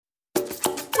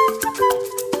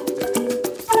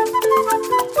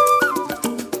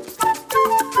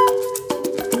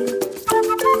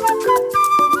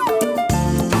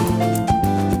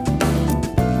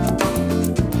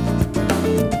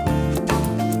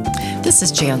This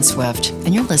is Jan Swift,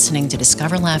 and you're listening to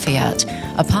Discover Lafayette,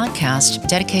 a podcast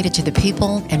dedicated to the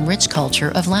people and rich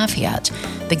culture of Lafayette,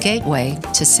 the gateway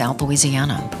to South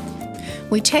Louisiana.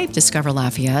 We tape Discover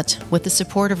Lafayette with the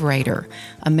support of Raider,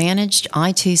 a managed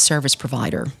IT service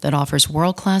provider that offers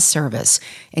world-class service,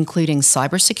 including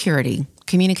cybersecurity,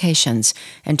 communications,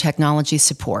 and technology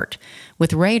support.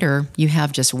 With Raider, you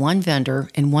have just one vendor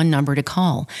and one number to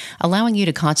call, allowing you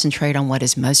to concentrate on what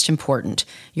is most important,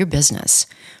 your business.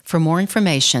 For more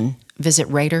information, visit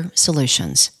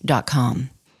RaiderSolutions.com.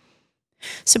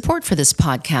 Support for this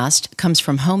podcast comes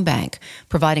from Home Bank,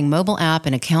 providing mobile app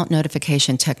and account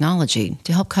notification technology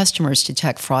to help customers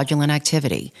detect fraudulent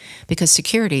activity, because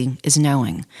security is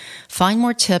knowing. Find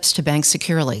more tips to bank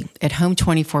securely at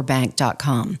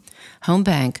home24bank.com. Home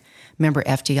Bank, member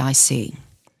FDIC.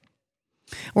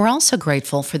 We're also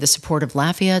grateful for the support of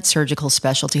Lafayette Surgical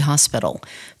Specialty Hospital,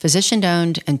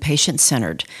 physician-owned and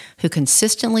patient-centered, who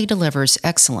consistently delivers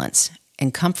excellence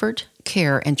in comfort,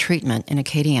 care, and treatment in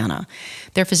Acadiana.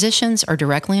 Their physicians are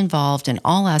directly involved in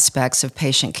all aspects of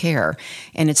patient care,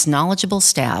 and its knowledgeable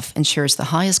staff ensures the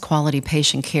highest quality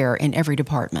patient care in every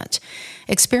department.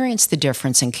 Experience the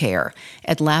difference in care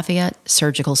at Lafayette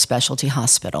Surgical Specialty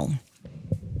Hospital.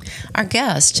 Our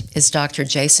guest is Dr.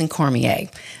 Jason Cormier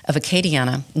of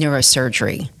Acadiana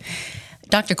Neurosurgery.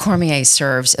 Dr. Cormier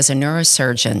serves as a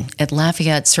neurosurgeon at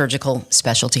Lafayette Surgical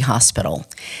Specialty Hospital.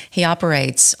 He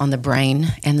operates on the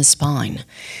brain and the spine.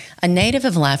 A native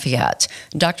of Lafayette,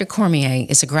 Dr. Cormier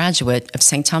is a graduate of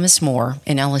St. Thomas More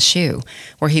and LSU,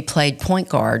 where he played point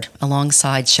guard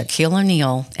alongside Shaquille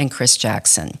O'Neal and Chris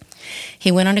Jackson.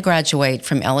 He went on to graduate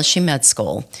from LSU Med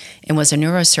School and was a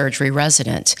neurosurgery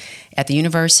resident at the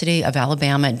University of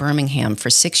Alabama at Birmingham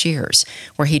for 6 years,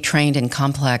 where he trained in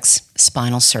complex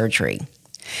spinal surgery.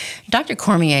 Dr.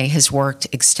 Cormier has worked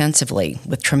extensively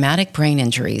with traumatic brain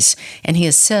injuries, and he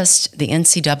assists the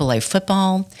NCAA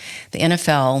football, the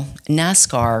NFL,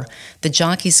 NASCAR, the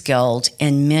Jockeys Guild,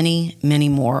 and many, many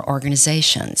more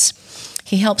organizations.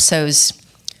 He helps those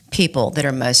people that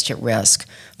are most at risk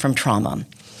from trauma.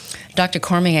 Dr.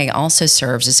 Cormier also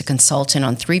serves as a consultant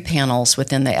on 3 panels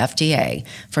within the FDA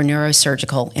for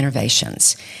neurosurgical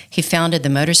innovations. He founded the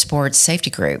Motorsports Safety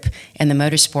Group and the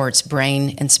Motorsports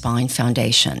Brain and Spine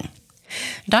Foundation.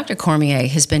 Dr. Cormier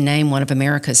has been named one of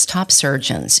America's top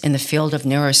surgeons in the field of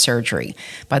neurosurgery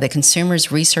by the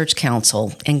Consumers Research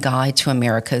Council and Guide to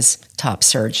America's Top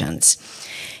Surgeons.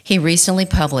 He recently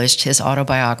published his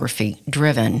autobiography,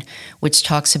 Driven, which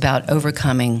talks about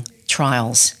overcoming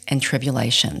trials and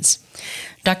tribulations.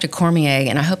 Dr. Cormier,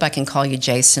 and I hope I can call you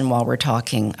Jason while we're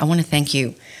talking, I want to thank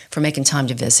you for making time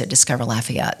to visit Discover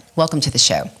Lafayette. Welcome to the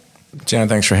show. Jan,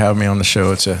 thanks for having me on the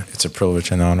show. It's a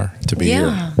privilege and honor to be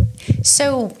here.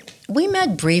 So we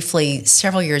met briefly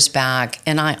several years back,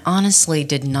 and I honestly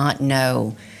did not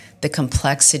know the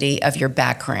complexity of your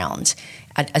background.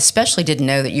 I especially didn't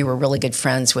know that you were really good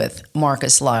friends with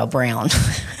Marcus Lyle Brown,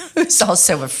 who's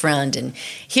also a friend and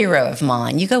hero of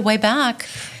mine. You go way back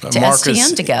to Marcus,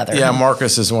 STM together. Yeah,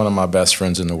 Marcus is one of my best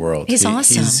friends in the world. He's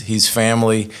awesome. He's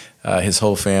family, his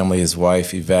whole family, his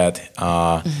wife, Yvette,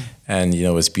 and,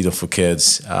 his beautiful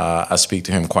kids. I speak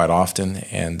to him quite often,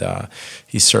 and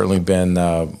he's certainly been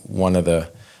one of the,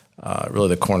 really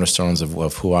the cornerstones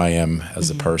of who I am as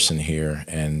a person here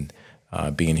and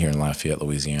being here in Lafayette,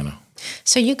 Louisiana.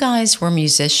 So you guys were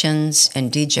musicians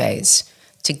and DJs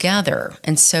together,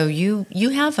 and so you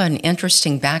have an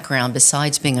interesting background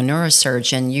besides being a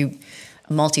neurosurgeon. You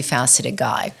a multifaceted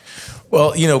guy.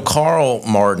 Well, Carl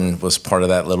Martin was part of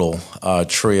that little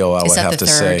trio. I would have to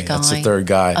say that's the third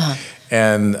guy,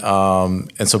 and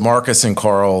so Marcus and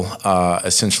Carl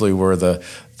essentially were the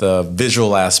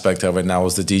visual aspect of it, and I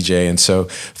was the DJ. And so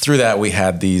through that, we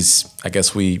had these. I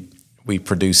guess we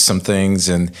produced some things,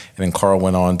 and then Carl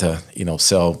went on to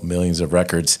sell millions of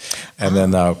records, and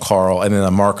then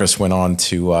Marcus went on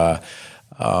to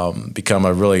become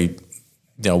a really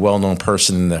well-known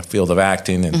person in the field of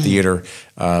acting and theater,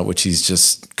 which he's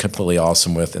just completely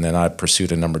awesome with. And then I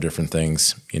pursued a number of different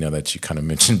things that you kind of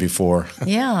mentioned before.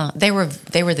 Yeah, they were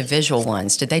the visual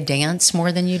ones. Did they dance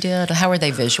more than you did? How were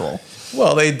they visual?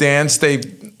 Well, they danced.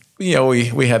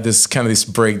 We had this kind of this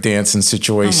break dancing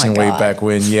situation way back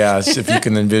when. Yeah, if you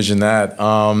can envision that.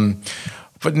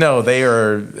 But no,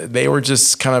 they were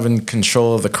just kind of in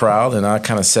control of the crowd, and I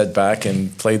kind of sat back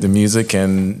and played the music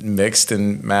and mixed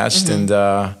and matched, and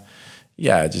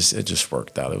it just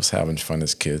worked out. It was having fun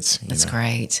as kids. That's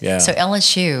great. Yeah. So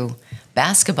LSU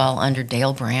basketball under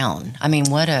Dale Brown. I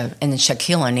mean, and then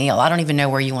Shaquille O'Neal. I don't even know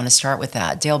where you want to start with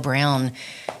that. Dale Brown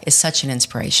is such an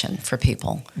inspiration for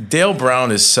people. Dale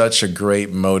Brown is such a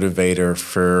great motivator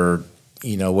for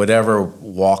whatever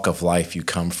walk of life you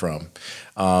come from.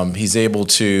 He's able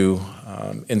to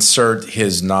insert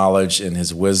his knowledge and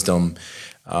his wisdom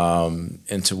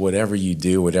into whatever you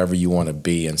do, whatever you want to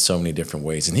be, in so many different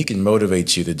ways. And he can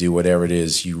motivate you to do whatever it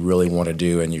is you really want to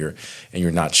do, and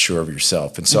you're not sure of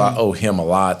yourself. And so I owe him a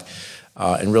lot.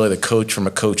 And really, the coach, from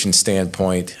a coaching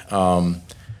standpoint,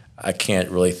 I can't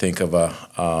really think of a.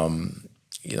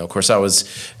 Of course, I was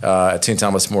at St.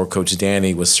 Thomas More. Coach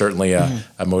Danny was certainly a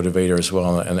motivator as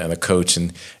well, and a coach,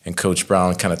 and Coach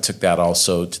Brown kind of took that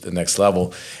also to the next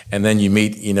level. And then you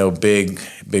meet, Big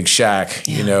Shaq,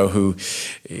 who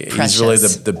Precious. He's really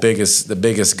the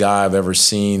biggest guy I've ever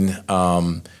seen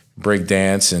break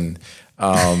dance and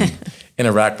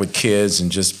interact with kids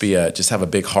and just have a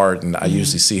big heart. And I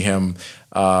usually see him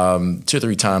 2 or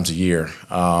 3 times a year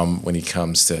when he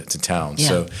comes to town. Yeah.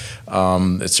 So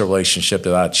it's a relationship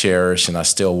that I cherish, and I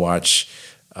still watch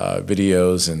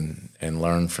videos and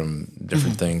learn from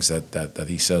different things that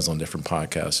he says on different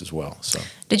podcasts as well. So,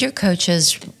 did your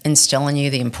coaches instill in you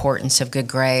the importance of good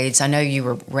grades? I know you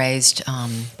were raised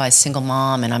by a single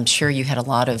mom, and I'm sure you had a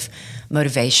lot of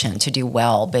motivation to do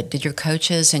well, but did your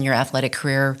coaches in your athletic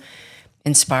career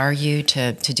inspire you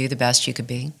to do the best you could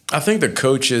be? I think the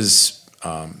coaches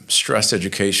stressed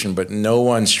education, but no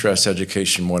one stressed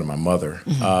education more than my mother.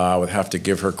 I would have to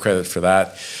give her credit for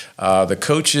that. The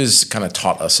coaches kind of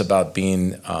taught us about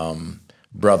being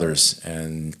brothers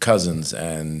and cousins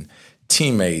and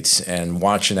teammates and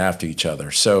watching after each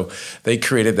other. So they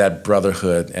created that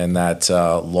brotherhood and that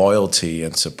loyalty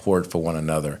and support for one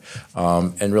another.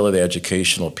 And really the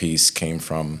educational piece came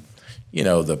from,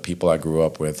 the people I grew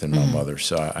up with and my mother.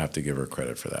 So I have to give her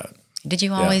credit for that. Did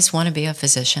you always want to be a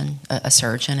physician, a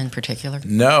surgeon in particular?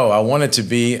 No, I wanted to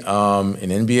be an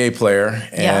NBA player,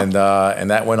 and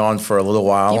that went on for a little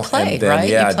while. You played, and then, right?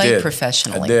 Yeah, you played I did.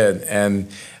 professionally. I did, and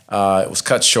it was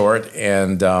cut short.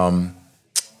 And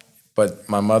but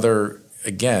my mother,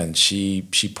 again, she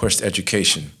pushed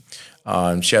education.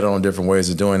 She had her own different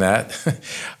ways of doing that,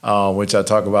 which I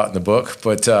talk about in the book.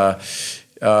 But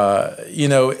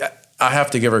I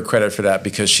have to give her credit for that,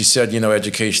 because she said,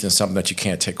 education is something that you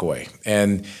can't take away.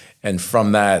 And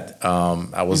from that,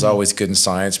 I was always good in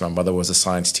science. My mother was a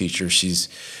science teacher. She's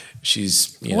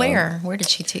Where did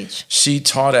she teach? She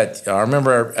taught I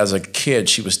remember as a kid,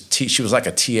 she was like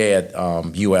a TA at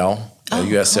UL,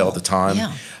 USL at the time.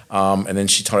 Yeah. And then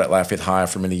she taught at Lafayette High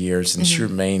for many years, and she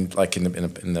remained like in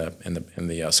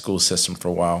the school system for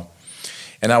a while.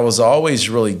 And I was always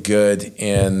really good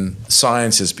in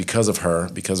sciences because of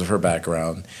her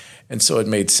background. And so it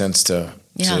made sense it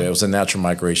was a natural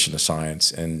migration to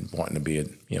science and wanting to be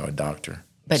a doctor.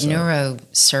 But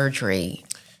neurosurgery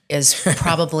is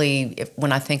probably,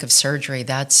 when I think of surgery,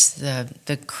 that's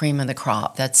the cream of the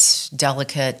crop. That's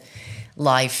delicate,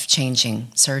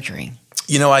 life-changing surgery.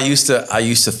 I used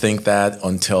to think that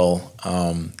until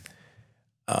I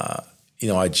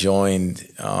joined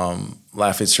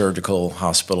Lafayette Surgical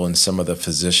Hospital and some of the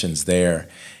physicians there.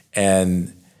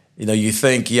 And, you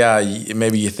think,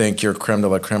 maybe you think you're creme de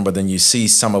la creme, but then you see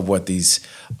some of what these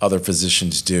other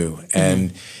physicians do.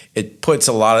 And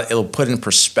it'll put in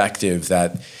perspective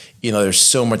that, there's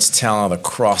so much talent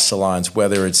across the lines,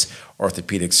 whether it's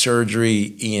orthopedic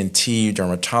surgery, ENT,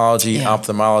 dermatology,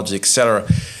 ophthalmology, et cetera.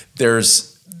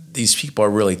 These people are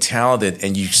really talented,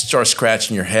 and you start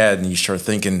scratching your head and you start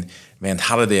thinking, man,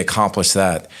 how did they accomplish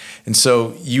that? And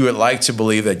so you would like to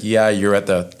believe that, you're at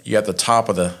the top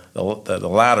of the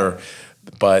ladder,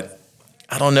 but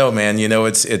I don't know, man.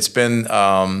 It's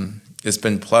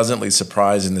been pleasantly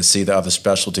surprising to see the other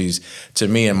specialties, to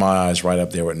me, in my eyes, right up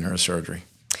there with neurosurgery.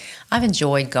 I've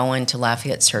enjoyed going to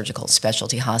Lafayette Surgical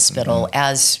Specialty Hospital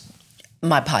as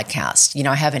my podcast.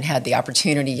 I haven't had the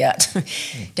opportunity yet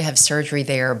to have surgery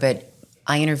there, but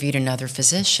I interviewed another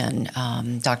physician,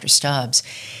 Dr. Stubbs,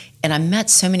 and I met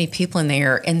so many people in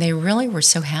there, and they really were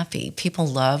so happy. People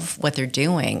love what they're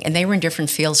doing, and they were in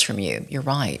different fields from you. You're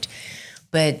right.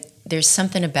 But there's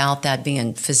something about that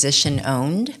being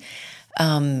physician-owned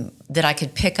that I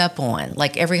could pick up on.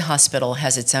 Like, every hospital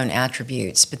has its own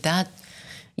attributes, but that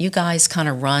you guys kind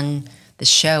of run the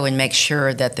show and make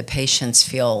sure that the patients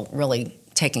feel really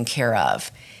taken care of.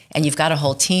 And you've got a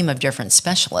whole team of different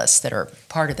specialists that are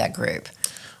part of that group.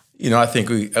 I think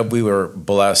we were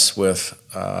blessed with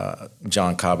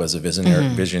John Cobb as a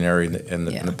visionary in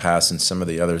the past, and some of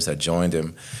the others that joined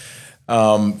him.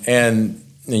 And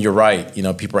you're right.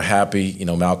 People are happy.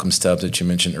 Malcolm Stubbs that you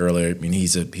mentioned earlier. I mean,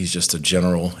 he's just a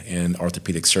general in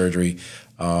orthopedic surgery.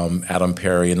 Adam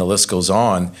Perry, and the list goes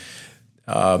on.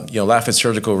 Lafayette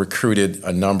Surgical recruited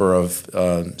a number of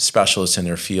specialists in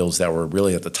their fields that were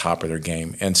really at the top of their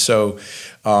game. And so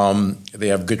they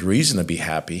have good reason to be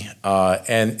happy.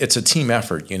 And it's a team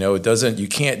effort. You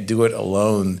can't do it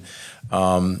alone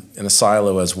in a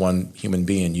silo as one human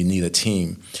being. You need a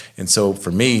team. And so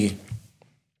for me,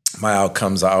 my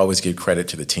outcomes, I always give credit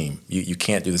to the team. You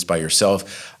can't do this by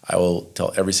yourself. I will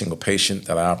tell every single patient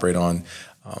that I operate on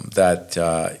that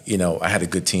I had a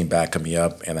good team backing me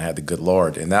up, and I had the good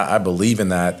Lord. And I believe in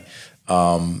that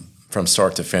from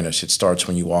start to finish. It starts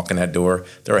when you walk in that door.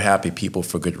 There are happy people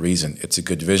for good reason. It's a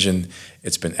good vision.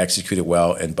 It's been executed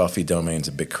well, and Buffy Domain's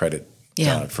a big credit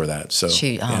for that. So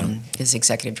she is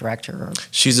executive director.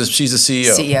 She's a CEO. She's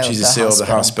a CEO of the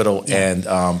hospital,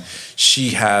 and she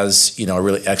has a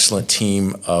really excellent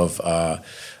team of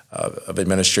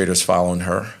administrators following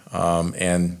her,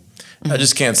 and I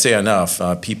just can't say enough.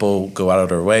 People go out of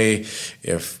their way.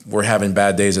 If we're having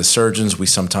bad days as surgeons, we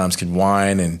sometimes can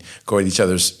whine and go at each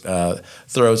other's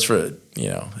throats for,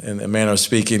 in a manner of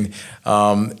speaking.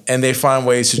 And they find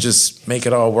ways to just make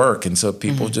it all work. And so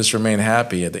people just remain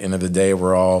happy. At the end of the day,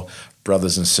 we're all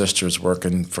brothers and sisters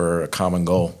working for a common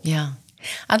goal. Yeah.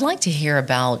 I'd like to hear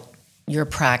about your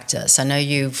practice. I know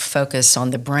you focus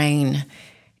on the brain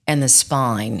and the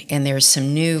spine, and there's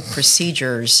some new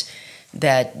procedures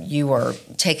that you are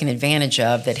taking advantage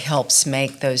of that helps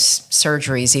make those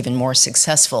surgeries even more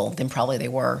successful than probably they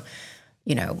were,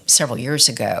 several years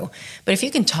ago. But if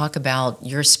you can talk about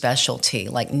your specialty,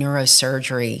 like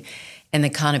neurosurgery, and the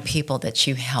kind of people that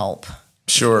you help.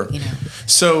 Sure.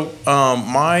 So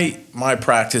my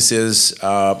practice is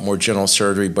more general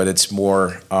surgery, but it's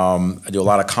more, I do a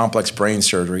lot of complex brain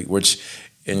surgery, which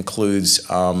includes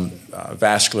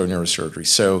vascular neurosurgery.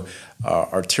 So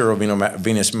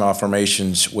arteriovenous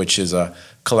malformations, which is a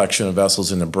collection of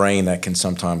vessels in the brain that can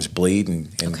sometimes bleed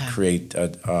and create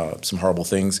some horrible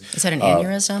things. Is that an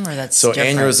aneurysm, or that's so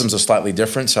different? Aneurysms are slightly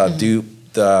different. So I do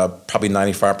probably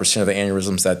 95% of the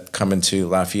aneurysms that come into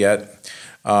Lafayette.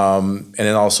 And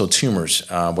then also tumors,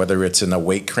 whether it's an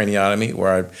awake craniotomy,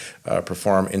 where I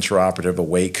perform intraoperative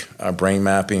awake brain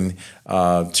mapping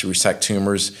to resect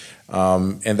tumors.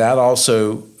 And that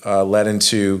also led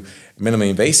into minimally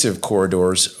invasive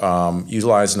corridors,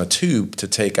 utilizing a tube to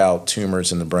take out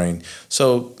tumors in the brain.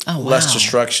 So less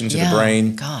destruction to the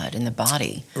brain. God, in the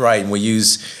body. Right, and we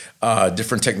use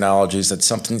different technologies. That's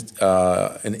something,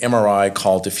 an MRI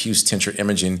called diffuse tensor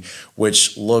imaging,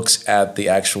 which looks at the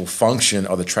actual function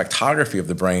or the tractography of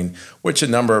the brain, which a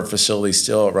number of facilities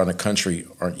still around the country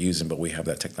aren't using, but we have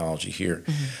that technology here.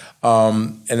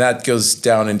 And that goes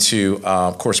down into,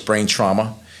 of course, brain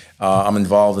trauma. I'm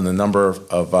involved in a number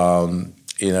of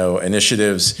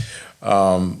initiatives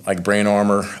like Brain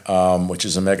Armor, which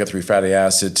is omega-3 fatty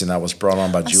acids, and I was brought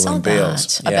on by Julian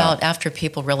Bales. About after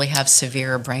people really have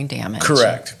severe brain damage.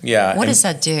 Correct. Yeah. What does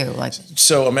that do?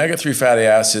 So omega-3 fatty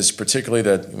acids, particularly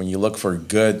when you look for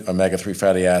good omega-3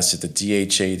 fatty acid, the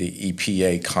DHA, the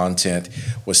EPA content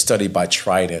was studied by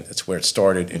Trident. That's where it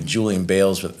started. And Julian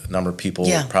Bales, with a number of people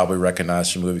probably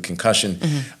recognize from the movie Concussion,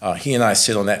 he and I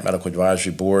sit on that medical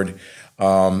advisory board.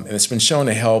 And it's been shown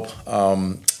to help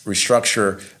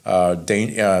restructure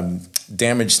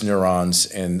damaged neurons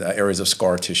in areas of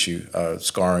scar tissue,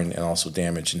 scarring, and also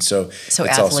damage. And so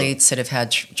athletes that have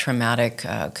had traumatic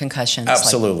concussions,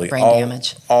 absolutely, like brain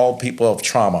damage, all people of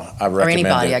trauma, I recommend or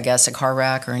anybody, it. I guess, a car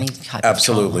wreck or any type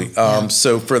absolutely. of trauma.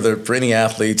 So for any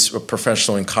athletes,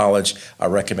 professional in college, I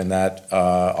recommend that.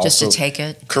 Just to take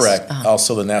it. Correct.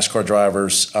 Also, the NASCAR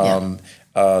drivers.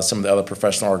 Some of the other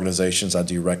professional organizations, I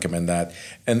do recommend that.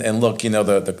 And look,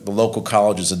 the local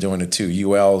colleges are doing it too.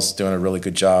 UL's doing a really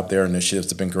good job. Their initiatives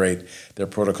have been great. Their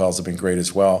protocols have been great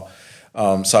as well.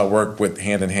 So I work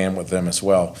hand in hand with them as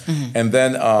well. And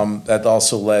then that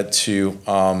also led to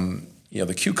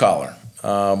the Q collar,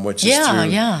 which is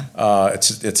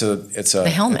it's a the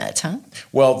helmet, huh?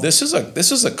 Well, this is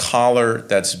a collar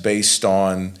that's based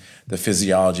on the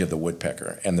physiology of the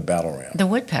woodpecker and the battle ram. The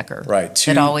woodpecker. Right.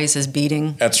 That always is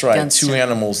beating. That's right. Two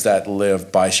animals that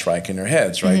live by striking their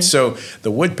heads, right? So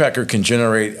the woodpecker can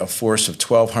generate a force of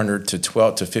 1,200 to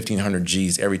 1,500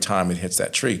 Gs every time it hits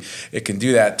that tree. It can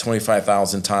do that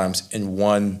 25,000 times in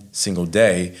one single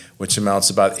day, which amounts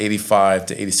to about 85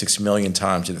 to 86 million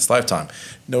times in its lifetime.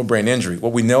 No brain injury.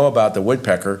 What we know about the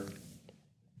woodpecker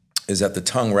is that the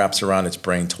tongue wraps around its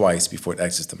brain twice before it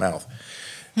exits the mouth.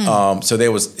 So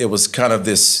it was kind of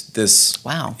this.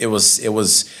 Wow. It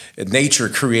was nature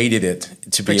created it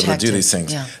to be able to do these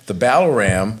things. Yeah. The battle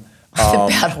ram. The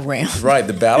battle ram. Right.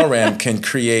 The battle ram can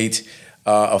create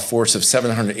a force of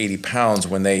 780 pounds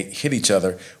when they hit each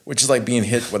other, which is like being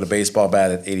hit with a baseball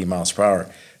bat at 80 miles per hour.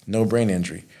 No brain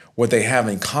injury. what they have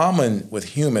in common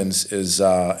with humans is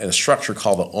a structure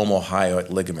called the omohyoid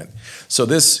ligament. So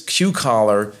this Q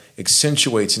collar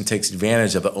accentuates and takes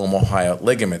advantage of the omohyoid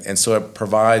ligament, and so it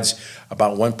provides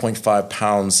about 1.5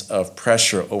 pounds of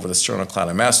pressure over the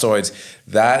sternocleidomastoids.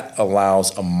 That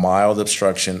allows a mild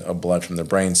obstruction of blood from the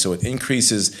brain, so it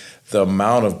increases the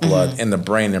amount of blood in the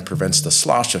brain and prevents the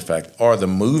slosh effect, or the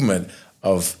movement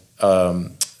of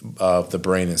the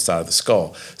brain inside of the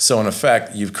skull. So in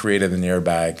effect, you've created an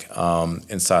airbag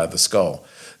inside the skull.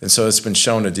 And so it's been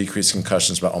shown to decrease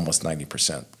concussions by almost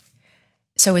 90%.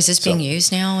 So is this being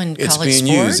used now in college sports? It's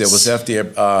being used. It was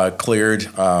FDA cleared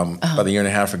about a year and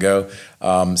a half ago.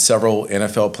 Several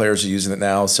NFL players are using it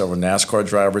now. Several NASCAR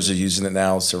drivers are using it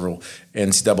now. Several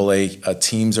NCAA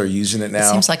teams are using it now.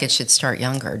 It seems like it should start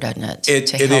younger, doesn't it?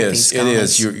 It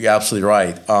is. You're absolutely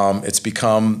right. It's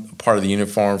become part of the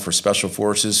uniform for Special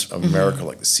Forces of America,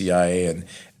 like the CIA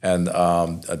and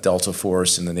Delta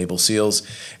Force and the Naval SEALs.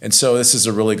 And so this is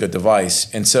a really good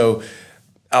device. And so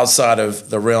outside of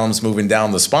the realms moving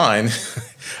down the spine,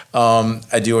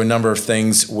 I do a number of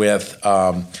things with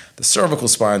the cervical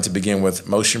spine, to begin with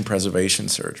motion preservation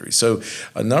surgery. So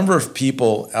a number of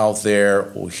people out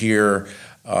there will hear,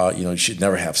 you should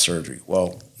never have surgery.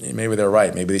 Well, maybe they're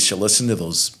right. Maybe they should listen to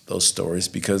those stories,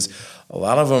 because a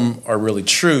lot of them are really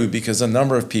true, because a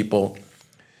number of people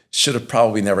should have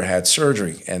probably never had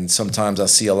surgery. And sometimes I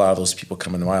see a lot of those people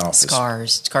come into my office.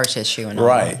 Scar tissue and all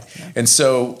right. that. Yeah. And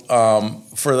so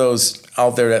for those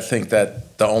out there that think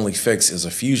that the only fix is a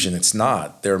fusion, it's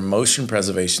not. There are motion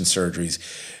preservation surgeries,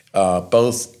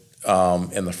 both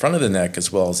in the front of the neck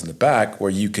as well as in the back,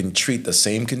 where you can treat the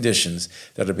same conditions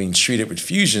that are being treated with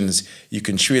fusions. You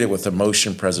can treat it with a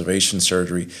motion preservation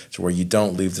surgery, to where you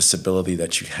don't leave the stability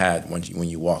that you had when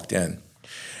you walked in.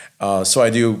 So I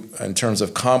do, in terms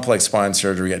of complex spine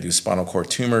surgery, I do spinal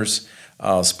cord tumors,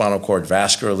 spinal cord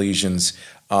vascular lesions.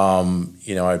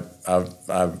 I've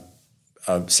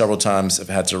several times have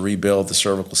had to rebuild the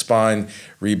cervical spine,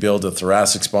 rebuild the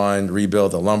thoracic spine,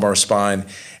 rebuild the lumbar spine.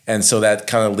 And so that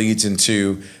kind of leads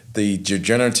into the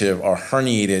degenerative or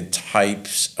herniated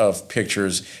types of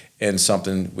pictures in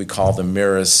something we call the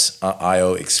MIRIS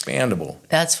IO expandable.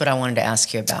 That's what I wanted to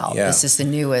ask you about. Yeah. This is the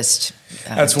newest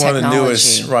That's technology. one of the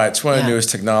newest, right? It's one of the newest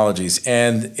technologies,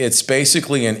 and it's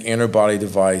basically an interbody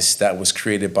device that was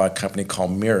created by a company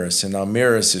called MIRIS. And now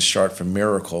MIRIS is short for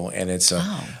Miracle, and it's the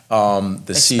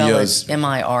CEO's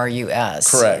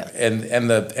MIRUS. Correct, Yeah. and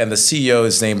the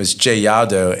CEO's name is Jay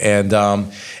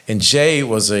Yadav, and Jay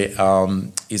was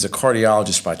he's a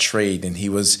cardiologist by trade, and he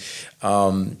was.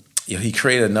 He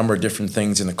created a number of different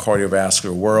things in the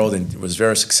cardiovascular world and was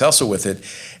very successful with it,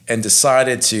 and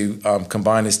decided to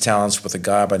combine his talents with a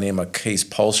guy by the name of Kees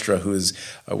Polstra, who is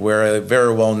a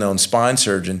very well-known spine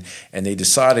surgeon, and they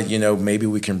decided, maybe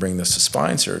we can bring this to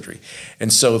spine surgery.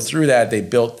 And so through that,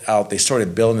 they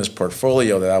started building this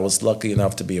portfolio that I was lucky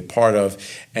enough to be a part of,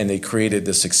 and they created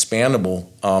this expandable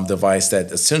device that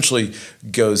essentially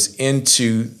goes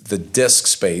into the disc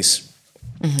space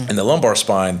in the lumbar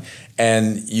spine,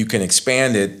 and you can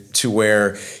expand it to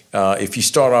where if you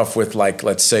start off with,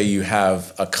 let's say you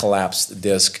have a collapsed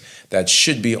disc that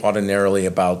should be ordinarily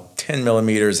about 10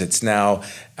 millimeters, it's now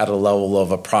at a level of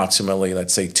approximately,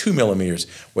 let's say, 2 millimeters,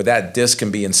 where that disc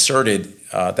can be inserted,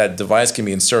 that device can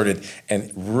be inserted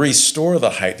and restore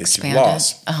the height that you've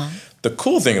lost. The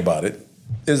cool thing about it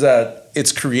is that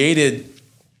it's created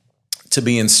to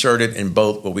be inserted in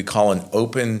both what we call an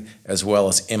open as well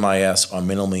as MIS, or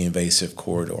minimally invasive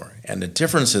corridor. And the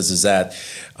difference is that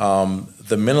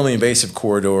the minimally invasive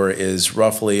corridor is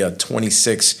roughly a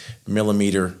 26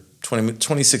 millimeter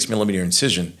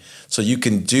incision. So you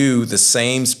can do the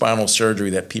same spinal surgery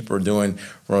that people are doing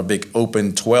from a big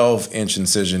open 12-inch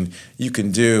incision, you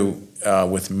can do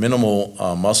with minimal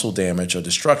muscle damage or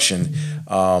destruction.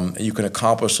 You can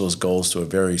accomplish those goals to a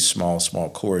very small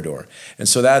corridor. And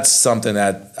so that's something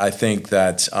that I think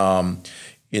that some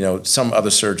other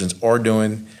surgeons are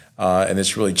doing, and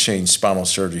it's really changed spinal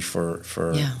surgery for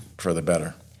the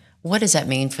better. What does that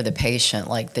mean for the patient,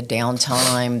 like the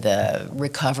downtime, the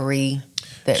recovery,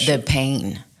 the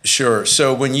pain? Sure.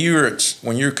 So when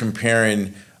you're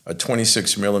comparing a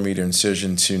 26 millimeter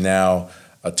incision to now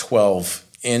a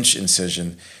 12-inch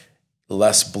incision,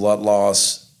 less blood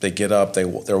loss. They get up, they're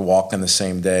walking the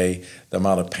same day. The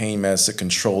amount of pain meds to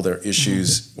control their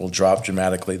issues will drop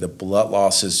dramatically. The blood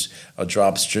losses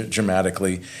drops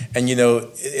dramatically. And,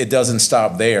 it doesn't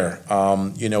stop there.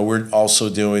 We're also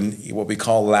doing what we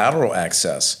call lateral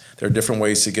access. There are different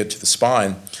ways to get to the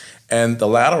spine. And the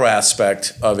lateral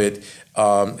aspect of it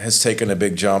has taken a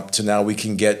big jump to now we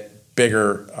can get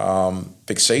bigger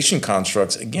fixation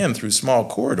constructs, again, through small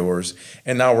corridors.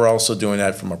 And now we're also doing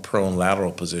that from a prone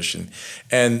lateral position.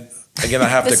 And again, I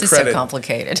have this to credit. This is so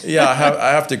complicated. Yeah,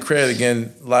 I have to credit,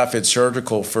 again, Lafayette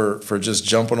Surgical for just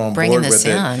jumping on board with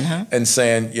it and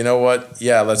saying, you know what,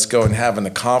 yeah, let's go, and having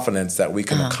the confidence that we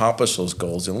can accomplish those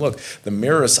goals. And look, the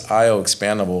Mirus IO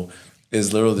Expandable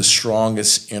is literally the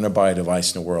strongest interbody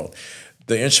device in the world.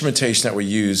 The instrumentation that we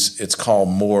use, it's called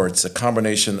MORE. It's a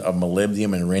combination of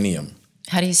molybdenum and rhenium.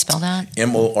 How do you spell that?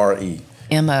 M-O-R-E.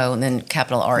 M-O and then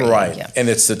capital R-E. Right. Yeah. And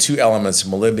it's the two elements,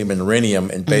 molybdenum and rhenium.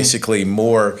 And basically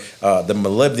MORE, the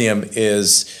molybdenum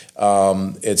is,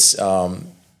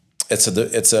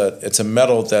 it's a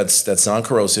metal that's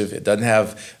non-corrosive. It doesn't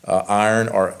have iron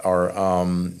or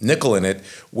nickel in it,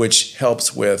 which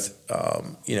helps with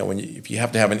if you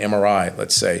have to have an MRI,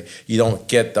 let's say, you don't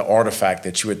get the artifact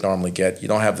that you would normally get. You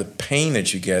don't have the pain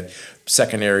that you get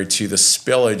secondary to the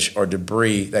spillage or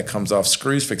debris that comes off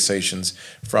screws fixations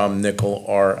from nickel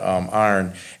or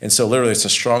iron. And so literally it's the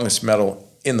strongest metal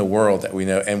in the world that we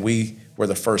know, and we were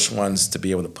the first ones to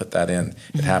be able to put that in.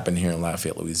 It happened here in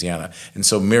Lafayette, Louisiana. And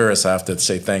so Mirus, I have to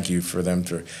say thank you for them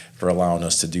for allowing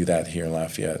us to do that here in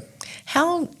Lafayette.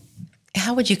 How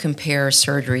would you compare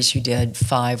surgeries you did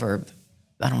 5 or,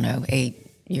 8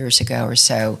 years ago or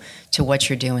so to what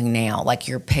you're doing now, like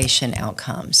your patient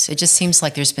outcomes? It just seems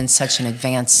like there's been such an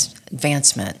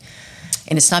advancement.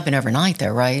 And it's not been overnight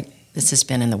though, right? This has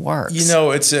been in the works.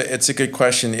 It's a good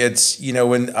question. It's,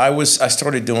 when I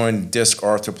started doing disc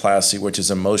arthroplasty, which is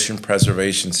a motion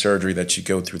preservation surgery that you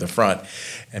go through the front.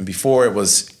 And before it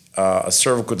was a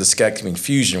cervical discectomy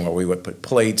fusion, where we would put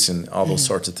plates and all those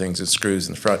sorts of things and screws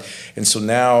in the front. And so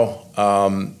now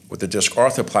with the disc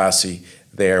arthroplasty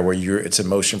there, where it's a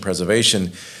motion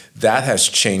preservation, that has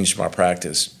changed my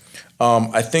practice.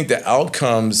 I think the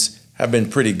outcomes have been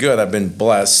pretty good. I've been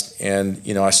blessed, and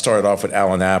I started off with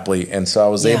Alan Apley, and so I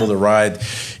was able to ride,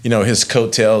 his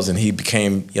coattails, and he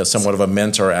became somewhat of a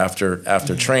mentor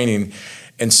after training,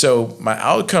 and so my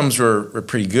outcomes were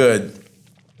pretty good.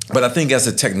 But I think as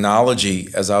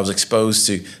I was exposed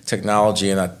to technology,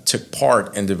 and I took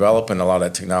part in developing a lot of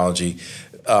that technology,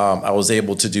 I was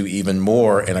able to do even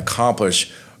more and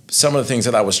accomplish some of the things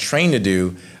that I was trained to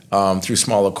do through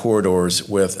smaller corridors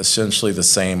with essentially the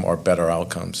same or better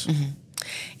outcomes. Mm-hmm.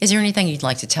 Is there anything you'd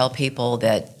like to tell people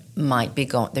that might be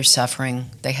they're suffering,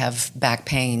 they have back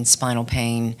pain, spinal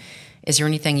pain? Is there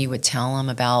anything you would tell them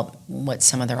about what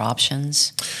some of their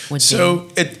options would be? So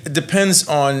it depends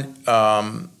on,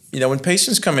 when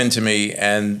patients come into me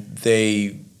and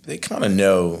they kind of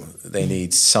know they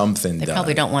need something done. They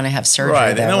probably don't want to have surgery.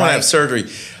 Right, they don't want to have surgery.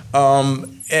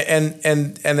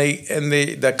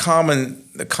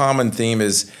 The common theme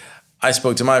is, I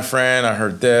spoke to my friend, I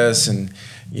heard this, and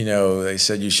they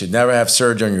said you should never have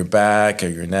surgery on your back or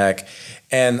your neck.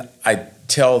 And I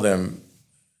tell them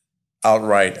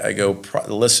outright, I go,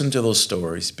 listen to those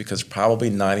stories, because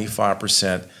probably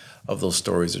 95% of those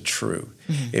stories are true.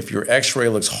 Mm-hmm. If your x-ray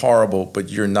looks horrible but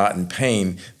you're not in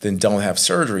pain, then don't have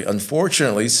surgery.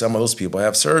 Unfortunately, some of those people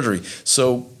have surgery.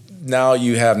 So now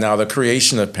you have the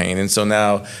creation of pain, and so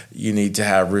now you need to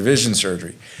have revision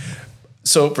surgery.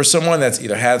 So for someone that's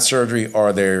either had surgery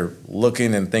or they're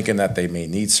looking and thinking that they may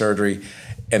need surgery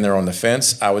and they're on the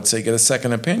fence, I would say get a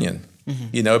second opinion,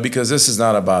 because this is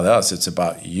not about us, it's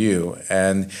about you.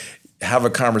 And have a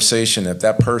conversation. If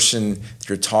that person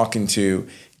you're talking to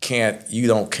you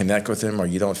don't connect with them, or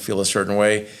you don't feel a certain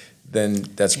way, then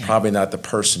that's probably not the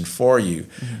person for you.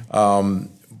 Mm-hmm.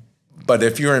 But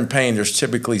if you're in pain, there's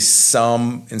typically in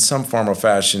some form or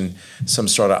fashion, some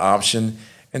sort of option.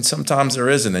 And sometimes there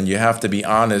isn't, and you have to be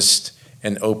honest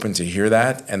and open to hear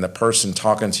that. And the person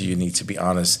talking to you needs to be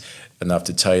honest enough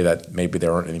to tell you that maybe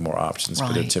there aren't any more options,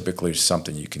 but there typically is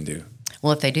something you can do.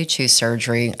 Well, if they do choose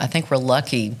surgery, I think we're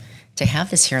lucky to have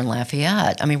this here in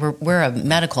Lafayette. I mean, we're a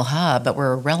medical hub, but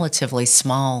we're a relatively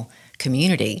small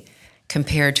community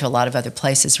compared to a lot of other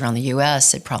places around the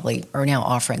U.S. that probably are now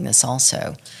offering this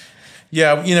also.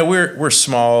 Yeah, we're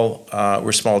small. We're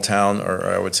a small town, or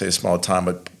I would say a small town,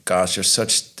 but gosh,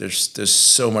 there's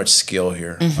so much skill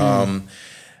here. Mm-hmm.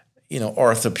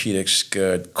 Orthopedics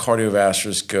good, cardiovascular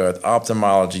is good,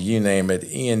 ophthalmology, you name it,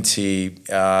 ENT,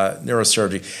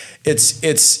 neurosurgery.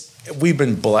 We've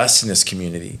been blessed in this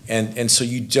community, and so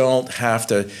you don't have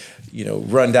to,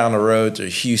 run down the road to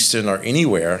Houston or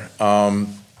anywhere.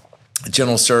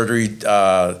 General surgery,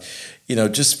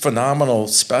 just phenomenal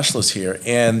specialists here,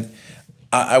 and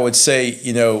I would say,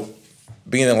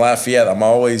 being in Lafayette, I'm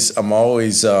always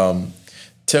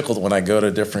tickled when I go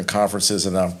to different conferences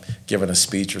and I'm giving a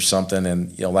speech or something.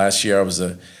 And last year I was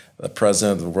the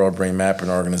president of the World Brain Mapping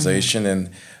Organization, and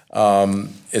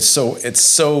It's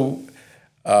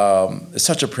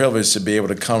such a privilege to be able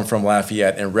to come from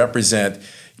Lafayette and represent,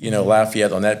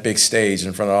 Lafayette on that big stage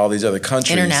in front of all these other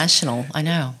countries. International, I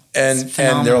know. And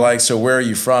they're like, so where are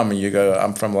you from? And you go,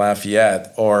 I'm from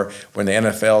Lafayette. Or when the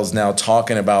NFL is now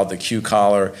talking about the Q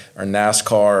collar, or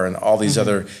NASCAR and all these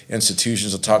other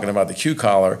institutions are talking about the Q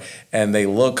collar, and they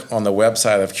look on the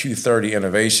website of Q30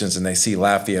 Innovations and they see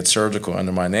Lafayette Surgical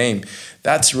under my name,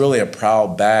 that's really a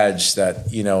proud badge that,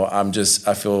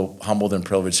 I feel humbled and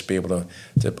privileged to be able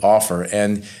to offer.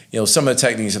 And, some of the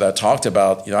techniques that I talked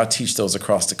about, I teach those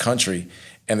across the country.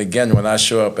 And again, when I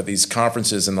show up at these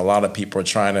conferences and a lot of people are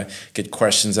trying to get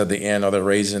questions at the end, or they're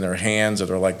raising their hands, or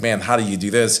they're like, man, how do you do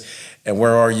this? And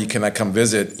where are you? Can I come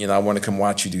visit? I want to come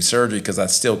watch you do surgery because I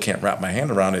still can't wrap my head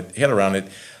around it.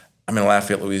 I'm in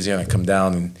Lafayette, Louisiana. Come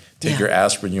down and take your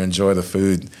aspirin. You enjoy the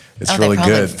food. It's really good.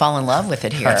 They probably fall in love with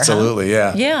it here. Absolutely,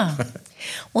 huh? Yeah.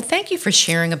 Well, thank you for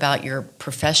sharing about your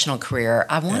professional career.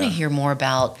 I want to hear more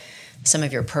about some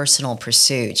of your personal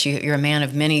pursuits. You're a man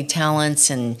of many talents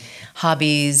and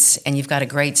hobbies, and you've got a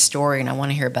great story, and I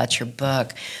want to hear about your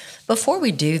book. Before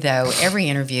we do, though, every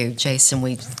interview, Jason,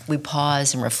 we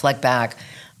pause and reflect back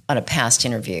on a past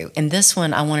interview. And this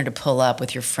one I wanted to pull up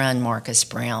with your friend Marcus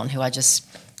Brown, who I just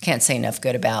can't say enough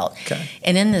good about. Okay.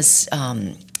 And in this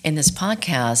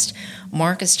podcast,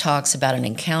 Marcus talks about an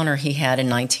encounter he had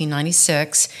in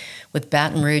 1996 with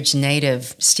Baton Rouge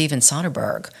native Steven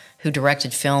Soderbergh, who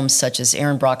directed films such as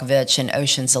Erin Brockovich and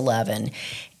Ocean's 11.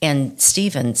 And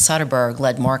Steven Soderbergh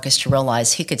led Marcus to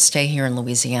realize he could stay here in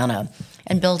Louisiana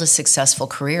and build a successful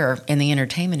career in the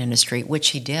entertainment industry, which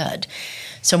he did.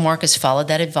 So Marcus followed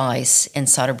that advice, and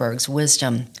Soderbergh's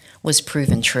wisdom was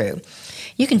proven true.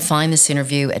 You can find this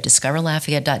interview at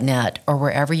discoverlafayette.net or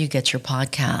wherever you get your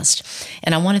podcast.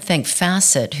 And I want to thank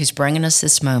Facet, who's bringing us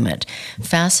this moment.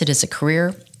 Facet is a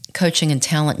career coaching and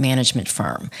talent management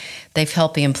firm. They've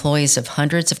helped the employees of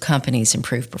hundreds of companies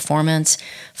improve performance,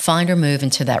 find or move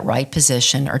into that right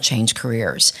position, or change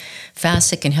careers.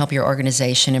 Facet can help your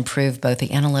organization improve both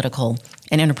the analytical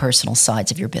and interpersonal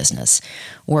sides of your business.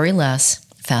 Worry less,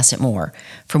 Facet more.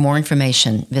 For more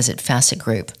information, visit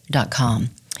facetgroup.com.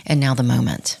 And now the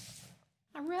moment.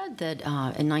 I read that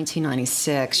in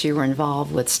 1996 you were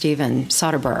involved with Steven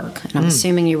Soderbergh, and I'm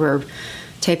assuming you were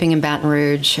taping in Baton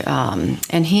Rouge,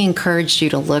 and he encouraged you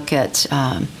to look at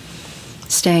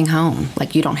staying home.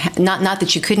 Like you don't not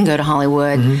that you couldn't go to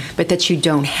Hollywood, but that you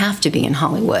don't have to be in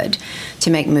Hollywood to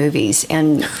make movies.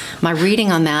 And my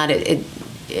reading on that,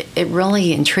 it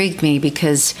really intrigued me,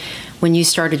 because when you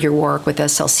started your work with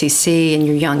SLCC and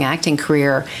your young acting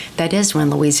career, that is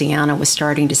when Louisiana was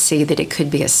starting to see that it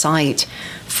could be a site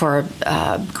for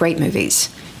great movies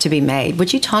to be made.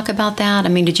 Would you talk about that? I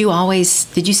mean, did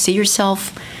you see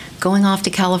yourself going off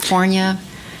to California?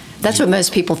 That's what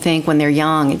most people think when they're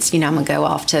young. It's, I'm going to go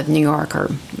off to New York or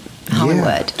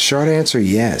Hollywood. Yeah, short answer,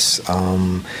 yes.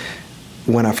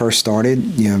 When I first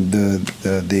started,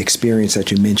 the experience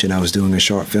that you mentioned, I was doing a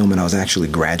short film, and I was actually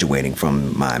graduating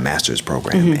from my master's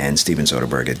program, and Steven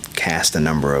Soderbergh had cast a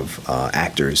number of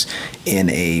actors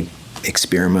in a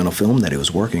experimental film that he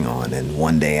was working on. And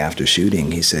one day after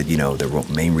shooting, he said, the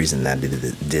main reason that I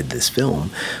did this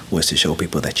film was to show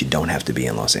people that you don't have to be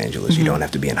in Los Angeles. You don't have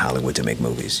to be in Hollywood to make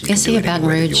movies. Is he a Baton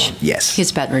Rouge? Yes.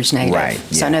 He's Baton Rouge native. Right.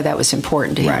 So I know that was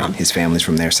important to him. Right. His family's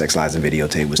from there. Sex, Lies, and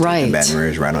Videotape was taken in Baton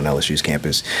Rouge, right on LSU's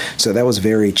campus. So that was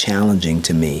very challenging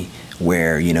to me,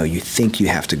 where, you think you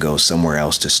have to go somewhere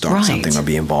else to start something or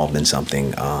be involved in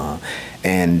something.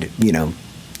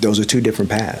 Those are two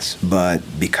different paths. But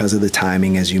because of the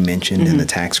timing, as you mentioned, and the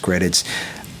tax credits,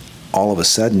 all of a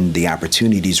sudden the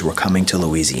opportunities were coming to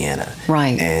Louisiana.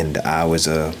 Right. And I was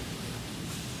a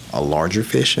larger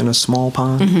fish in a small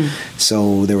pond.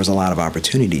 So there was a lot of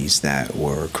opportunities that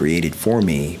were created for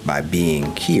me by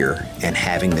being here and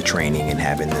having the training and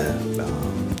having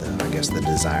the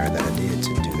desire that I did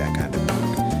to do that kind of work.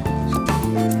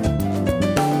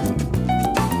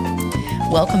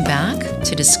 Welcome back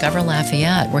to Discover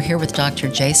Lafayette. We're here with Dr.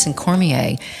 Jason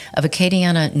Cormier of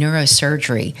Acadiana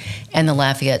Neurosurgery and the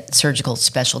Lafayette Surgical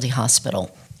Specialty Hospital.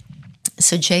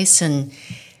 So, Jason,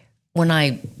 when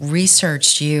I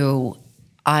researched you,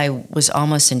 I was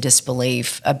almost in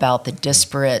disbelief about the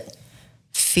disparate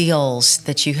fields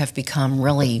that you have become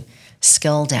really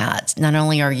skilled at. Not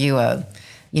only are you a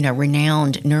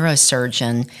renowned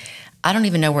neurosurgeon, I don't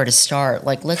even know where to start.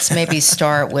 Like, let's maybe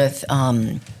start with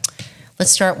Let's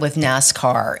start with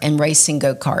NASCAR and racing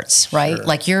go-karts, right? Sure.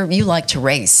 Like you like to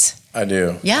race. I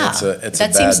do. Yeah.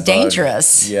 That seems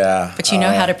dangerous. Yeah. But you know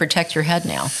how to protect your head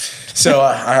now. So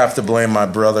I have to blame my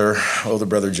older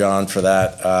brother John for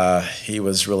that. He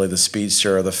was really the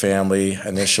speedster of the family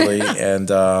initially,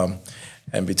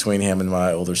 and between him and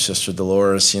my older sister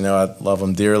Dolores, I love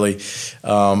him dearly.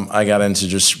 I got into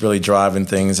just really driving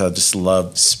things. I just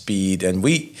loved speed, and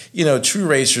we, true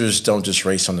racers don't just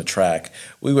race on the track.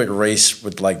 We would race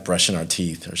with like brushing our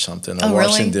teeth or something, or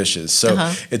washing dishes. So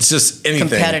it's just anything.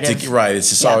 Competitive. Right. It's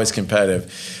just always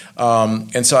competitive.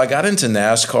 And so I got into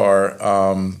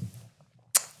NASCAR.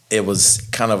 It was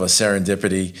kind of a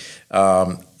serendipity.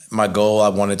 My goal, I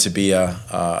wanted to be a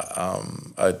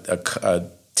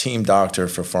team doctor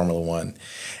for Formula One,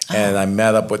 and I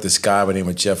met up with this guy by the name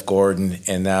of Jeff Gordon,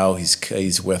 and now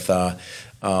he's with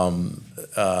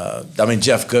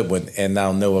Jeff Goodwin, and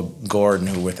now Noah Gordon,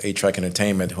 who with A-Track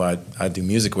Entertainment, who I do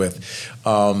music with.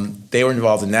 They were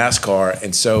involved in NASCAR,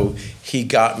 and so he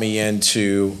got me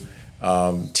into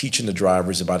teaching the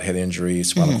drivers about head injury,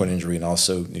 spinal cord injury, and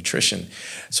also nutrition.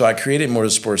 So I created a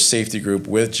motorsports safety group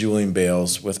with Julian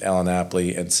Bales, with Alan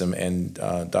Apley,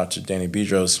 and Dr. Danny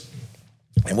Bedros.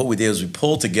 And what we did is we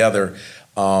pulled together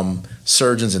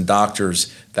surgeons and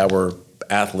doctors that were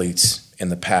athletes in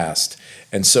the past.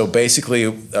 And so basically,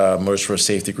 Motorsports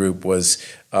Safety Group was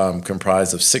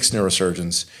comprised of 6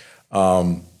 neurosurgeons,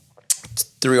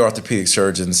 3 orthopedic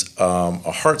surgeons,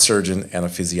 a heart surgeon, and a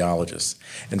physiologist.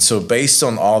 And so based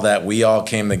on all that, we all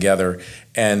came together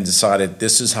and decided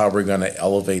this is how we're going to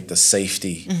elevate the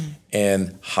safety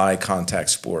in high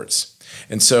contact sports.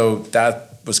 And so that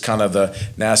was kind of the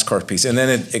NASCAR piece. And then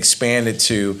it expanded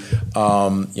to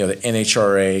the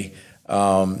NHRA,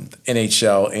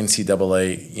 NHL,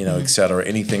 NCAA, et cetera,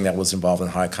 anything that was involved in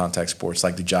high contact sports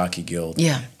like the Jockey Guild.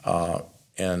 Yeah.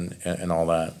 And all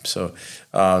that. So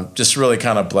just really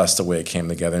kind of blessed the way it came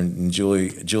together. And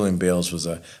Julian Bales was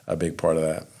a big part of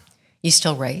that. You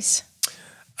still race?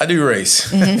 I do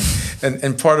race.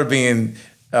 And part of being,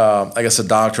 I guess, a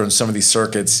doctor in some of these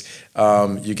circuits,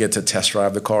 you get to test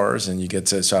drive the cars, and you get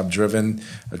to. So I've driven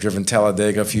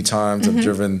Talladega a few times. I've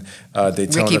driven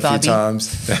Daytona Ricky a few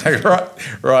times.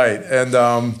 right.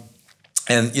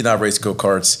 And I race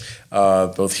go-karts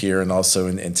both here and also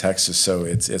in Texas, so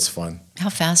it's fun. How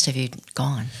fast have you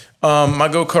gone? My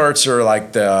go-karts are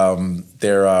like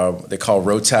they call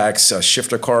Rotax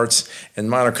shifter carts, and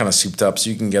mine are kind of souped up, so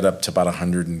you can get up to about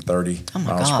 130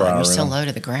 miles per hour. You're so low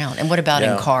to the ground. And what about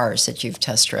in cars that you've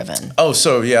test driven? Oh,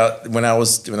 so yeah, when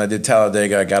I did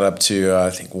Talladega, I got up to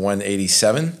I think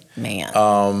 187. Man,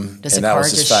 does the car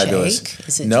just fabulous.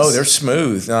 Shake? They're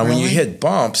smooth. Now, when you hit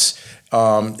bumps,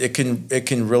 it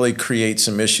can really create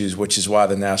some issues, which is why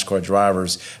the NASCAR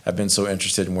drivers have been so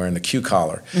interested in wearing the Q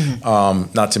collar.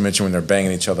 Not to mention when they're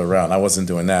banging each other around. I wasn't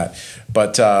doing that,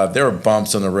 but there are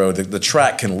bumps on the road. The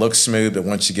track can look smooth, but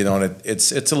once you get on it,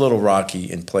 it's a little rocky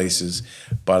in places.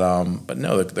 But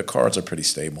no, the cars are pretty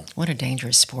stable. What a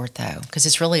dangerous sport, though, because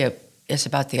it's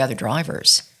about the other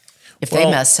drivers. If they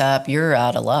mess up, you're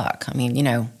out of luck. I mean,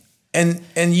 And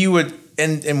you would.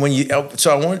 And when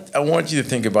I want you to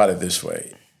think about it this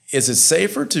way: is it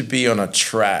safer to be on a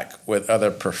track with other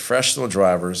professional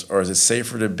drivers, or is it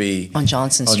safer to be on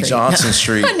Johnson Street? On Johnson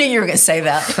Street, I knew you were going to say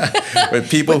that. with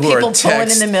people who are pulling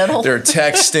in the middle. They're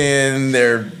texting.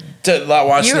 They're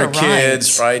watching their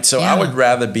kids, right? So I would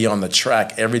rather be on the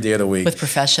track every day of the week with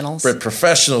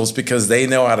professionals. Because they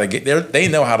know how to they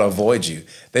know how to avoid you.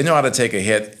 They know how to take a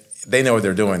hit. They know what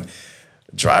they're doing.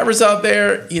 Drivers out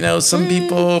there, some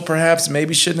people perhaps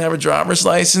maybe shouldn't have a driver's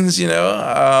license,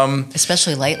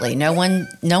 Especially lately. No one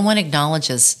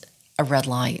acknowledges a red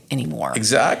light anymore.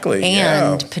 Exactly.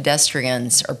 And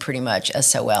pedestrians are pretty much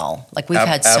SOL. Like we've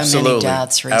had so many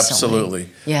deaths recently. Absolutely.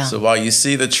 Yeah. So while you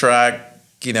see the track,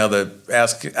 the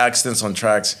accidents on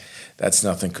tracks, that's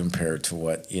nothing compared to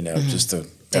what, just a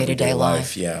day-to-day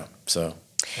life. Yeah. So,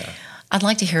 yeah. I'd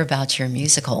like to hear about your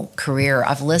musical career.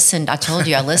 I told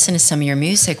you I listened to some of your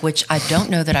music, which I don't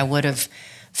know that I would have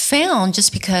found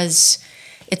just because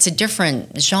it's a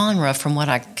different genre from what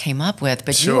I came up with,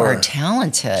 but you are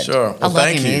talented. Sure. Well, I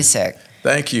love your music.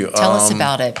 Thank you. Tell us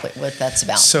about it, what that's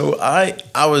about. So I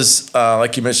was,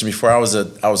 like you mentioned before, I was a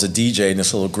DJ in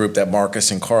this little group that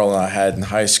Marcus and Carl and I had in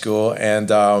high school.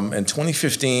 And in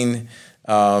 2015,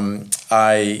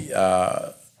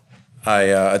 I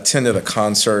attended a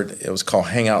concert. It was called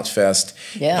Hangout Fest.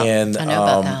 Yeah, and, I know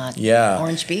about that. Yeah.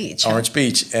 Orange Beach.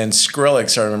 And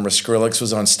Skrillex, I remember Skrillex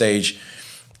was on stage.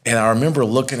 And I remember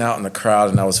looking out in the crowd,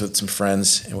 and I was with some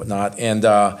friends and whatnot. And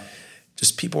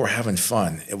just people were having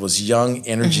fun. It was young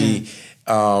energy.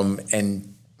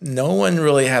 And no one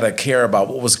really had a care about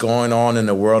what was going on in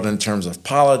the world in terms of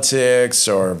politics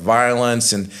or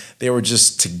violence, and they were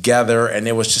just together, and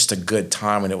it was just a good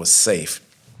time, and it was safe.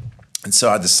 And so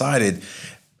I decided,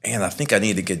 man, I think I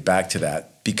need to get back to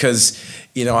that. Because,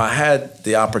 I had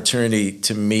the opportunity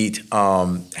to meet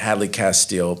Hadley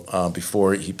Castile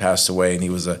before he passed away, and he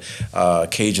was a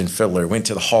Cajun fiddler. Went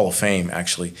to the Hall of Fame,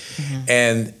 actually.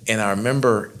 Mm-hmm. And I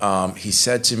remember he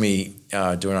said to me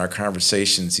during our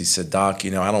conversations, he said, "Doc,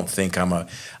 I don't think I'm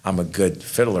a good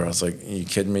fiddler." I was like, "Are you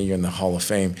kidding me? You're in the Hall of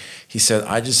Fame." He said,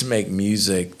 "I just make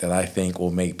music that I think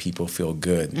will make people feel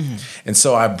good." Mm-hmm. And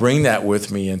so I bring that with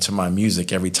me into my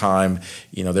music every time,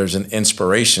 there's an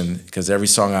inspiration, because every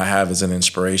song I have is an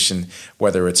inspiration,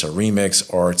 whether it's a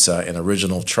remix or it's an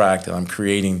original track that I'm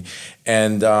creating.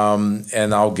 And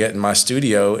I'll get in my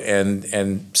studio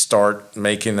and start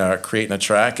creating a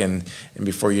track, and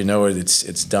before you know it,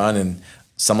 it's done. And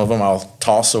some of them I'll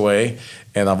toss away.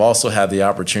 And I've also had the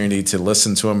opportunity to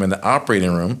listen to them in the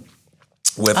operating room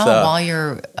with while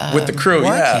you're with the crew,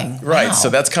 working. Yeah, right. Wow. So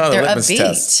that's kind of the litmus upbeat.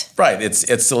 test, right?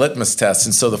 It's the litmus test,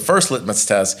 and so the first litmus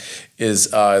test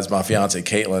is my fiance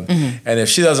Caitlin, mm-hmm. and if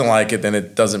she doesn't like it, then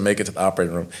it doesn't make it to the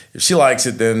operating room. If she likes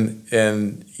it, then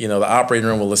the operating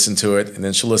room will listen to it, and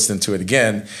then she'll listen to it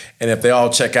again, and if they all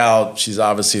check out, she's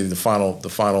obviously the final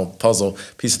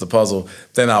piece of the puzzle.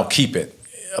 Then I'll keep it.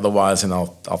 Otherwise, and I'll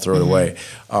throw it away.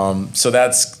 So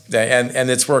that's and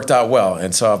it's worked out well.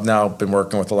 And so I've now been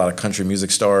working with a lot of country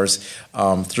music stars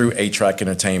through A-Track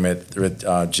Entertainment, through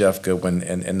Jeff Goodwin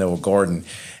and Noah Gordon,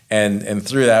 and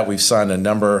through that we've signed a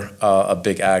number of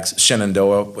big acts.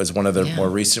 Shenandoah was one of the more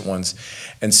recent ones,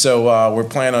 and so we're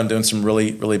planning on doing some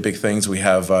really really big things. We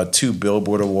have 2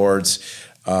 Billboard Awards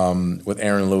with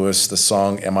Aaron Lewis, the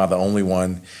song "Am I the Only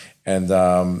One?" And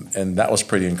that was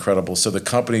pretty incredible. So the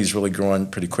company's really growing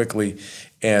pretty quickly,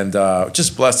 and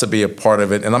just blessed to be a part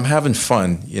of it. And I'm having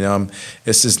fun.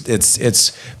 It's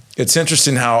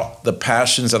interesting how the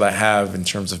passions that I have in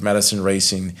terms of medicine,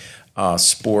 racing,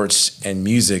 sports, and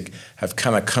music have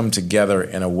kind of come together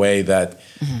in a way that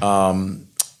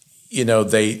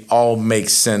they all make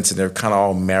sense, and they're kind of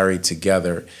all married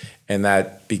together. And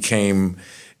that came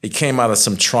out of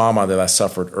some trauma that I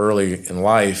suffered early in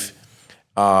life.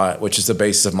 Which is the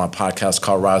basis of my podcast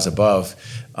called Rise Above.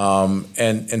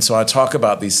 And so I talk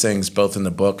about these things both in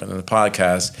the book and in the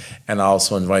podcast, and I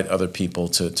also invite other people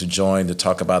to join to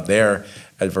talk about their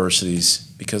adversities,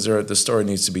 because the story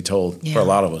needs to be told for a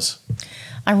lot of us.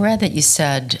 I read that you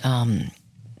said,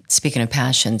 speaking of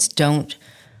passions, don't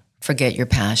forget your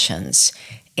passions.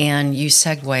 And you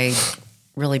segued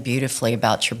really beautifully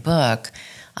about your book.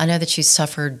 I know that you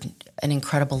suffered an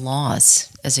incredible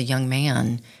loss as a young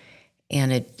man,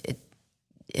 and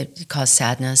it caused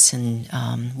sadness, and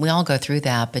we all go through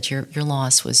that. But your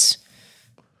loss was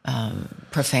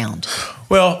profound.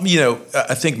 Well,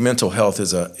 I think mental health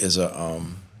is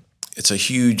a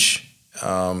huge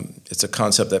it's a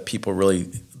concept that people really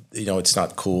it's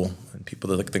not cool, and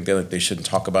people think that they shouldn't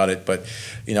talk about it. But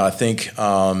I think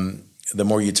the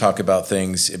more you talk about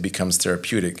things, it becomes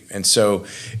therapeutic. And so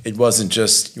it wasn't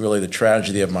just really the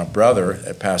tragedy of my brother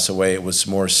that passed away. It was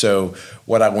more so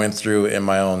what I went through in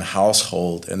my own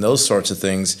household and those sorts of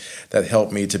things that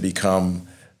helped me to become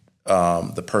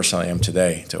the person I am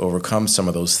today, to overcome some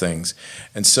of those things.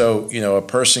 And so, a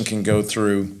person can go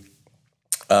through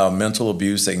mental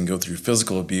abuse, they can go through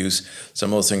physical abuse,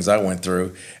 some of those things I went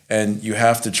through, and you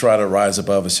have to try to rise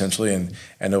above essentially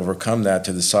and overcome that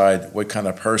to decide what kind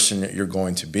of person you're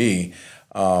going to be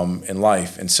in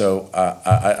life. And so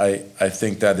I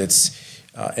think that it's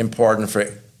important for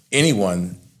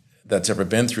anyone that's ever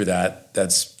been through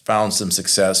that's found some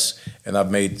success, and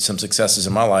I've made some successes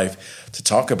in my life, to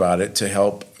talk about it, to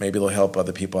help, maybe it'll help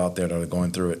other people out there that are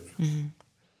going through it. Mm-hmm.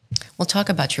 We'll talk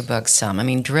about your book some. I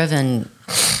mean, driven,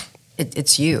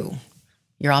 it's you.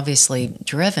 You're obviously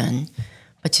driven,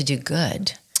 but to do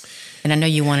good. And I know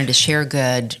you wanted to share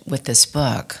good with this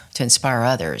book to inspire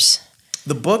others.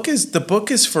 The book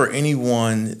is for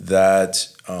anyone that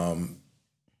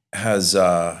has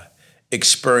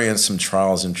experienced some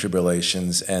trials and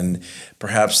tribulations, and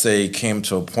perhaps they came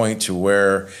to a point to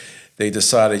where they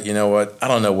decided, you know what, I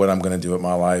don't know what I'm going to do with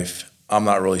my life. I'm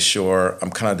not really sure.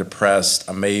 I'm kind of depressed.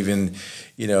 I may even,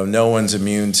 no one's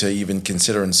immune to even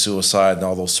considering suicide and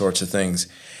all those sorts of things.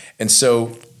 And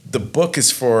so the book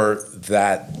is for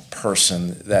that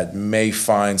person that may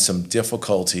find some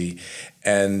difficulty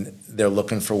and they're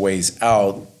looking for ways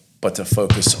out, but to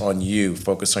focus on you,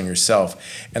 focus on yourself.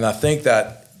 And I think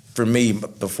that for me,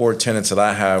 the 4 tenets that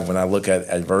I have when I look at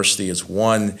adversity is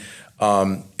 1,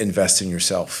 invest in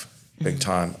yourself. Big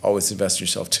time. Always invest in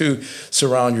yourself. 2,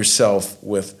 surround yourself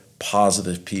with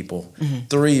positive people.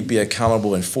 3, be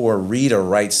accountable. And 4, read or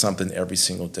write something every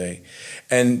single day.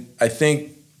 And I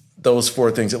think those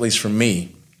 4 things, at least for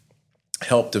me,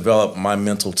 help develop my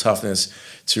mental toughness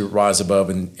to rise above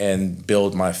and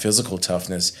build my physical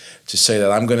toughness to say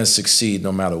that I'm going to succeed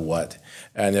no matter what.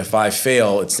 And if I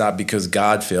fail, it's not because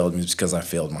God failed me, it's because I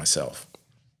failed myself.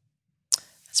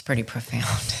 That's pretty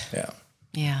profound. Yeah.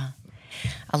 Yeah.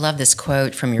 I love this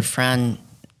quote from your friend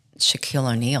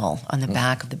Shaquille O'Neal on the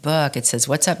back of the book. It says,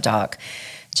 "What's up, Doc?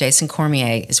 Jason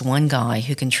Cormier is one guy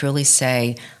who can truly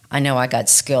say, I know I got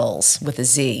skills with a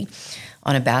Z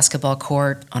on a basketball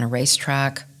court, on a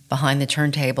racetrack, behind the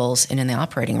turntables, and in the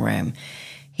operating room.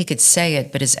 He could say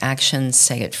it, but his actions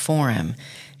say it for him.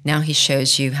 Now he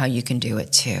shows you how you can do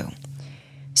it too."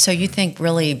 So you think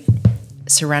really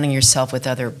surrounding yourself with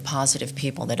other positive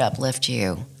people that uplift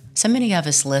you. So many of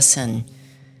us listen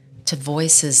to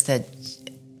voices that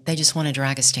they just want to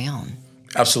drag us down.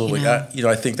 Absolutely.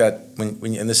 I think that when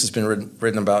and this has been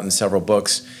written about in several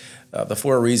books, the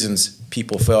 4 reasons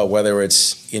people fail, whether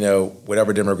it's,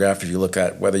 whatever demographic you look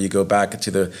at, whether you go back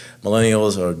to the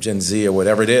millennials or Gen Z or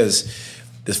whatever it is,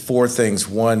 there's 4 things.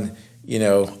 1,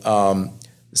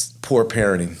 poor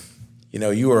parenting.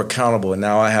 You are accountable, and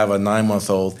now I have a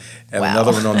 9-month-old and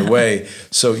another one on the way.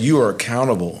 So you are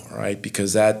accountable, right?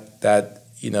 Because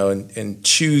and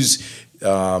choose,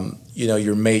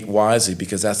 your mate wisely,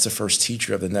 because that's the first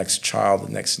teacher of the next child,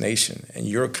 the next nation, and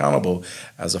you're accountable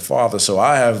as a father. So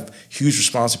I have huge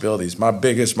responsibilities. My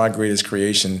greatest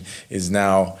creation is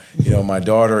now, my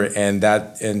daughter, and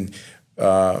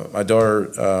my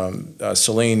daughter,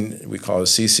 Celine, we call her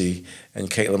Cece, and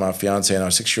Caitlin, my fiance, and our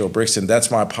 6-year-old Brixton. That's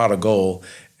my pot of gold,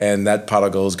 and that pot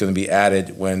of gold is going to be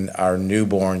added when our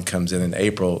newborn comes in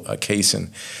April,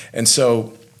 Kaysen. And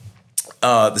so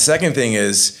the second thing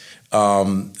is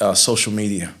social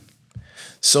media.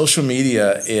 Social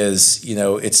media is,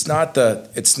 it's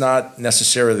not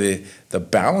necessarily the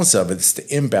balance of it, it's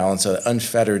the imbalance of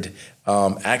unfettered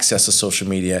access to social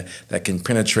media that can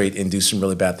penetrate and do some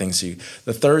really bad things to you.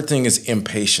 The third thing is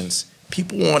impatience.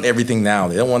 People want everything now.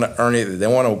 They don't want to earn it. They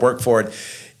want to work for it.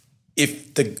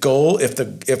 If the goal, if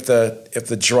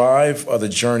the drive or the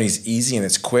journey is easy and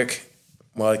it's quick,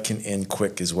 well, it can end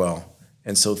quick as well.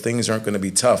 And so things aren't going to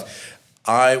be tough.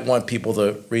 I want people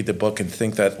to read the book and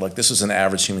think that, this was an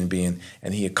average human being,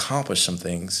 and he accomplished some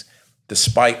things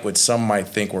despite what some might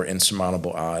think were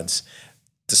insurmountable odds.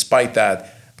 Despite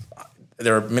that,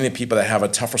 there are many people that have a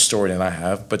tougher story than I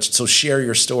have, so share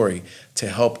your story to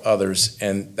help others,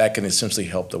 and that can essentially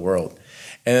help the world.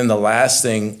 And then the last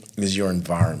thing is your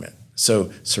environment.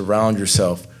 So surround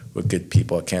yourself with good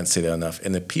people. I can't say that enough.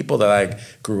 And the people that I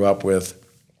grew up with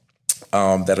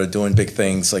that are doing big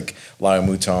things like Lyle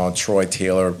Mouton, Troy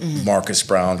Taylor, Marcus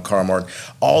Brown, Carl Martin,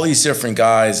 all these different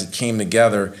guys that came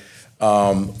together,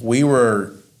 we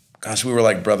were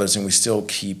like brothers, and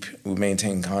we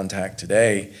maintain contact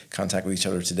with each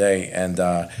other today, and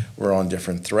we're on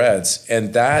different threads.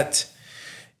 And that,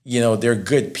 they're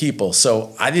good people.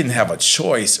 So I didn't have a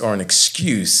choice or an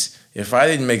excuse. If I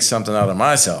didn't make something out of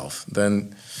myself,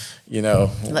 then,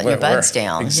 let your buds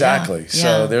down. Exactly. Yeah.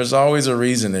 So there's always a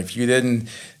reason. If you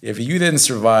didn't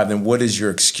survive, then what is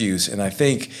your excuse? And I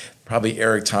think probably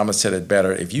Eric Thomas said it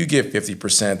better. If you give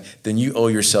 50%, then you owe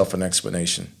yourself an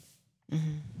explanation.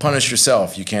 Mm-hmm. Punish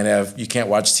yourself. You can't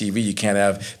watch TV. You can't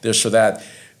have this or that.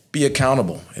 Be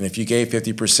accountable. And if you gave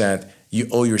 50%, you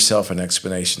owe yourself an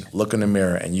explanation. Look in the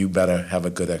mirror, and you better have a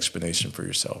good explanation for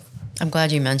yourself. I'm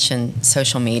glad you mentioned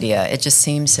social media. It just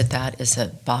seems that is a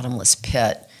bottomless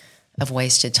pit of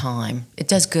wasted time. It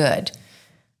does good.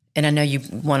 And I know you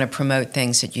want to promote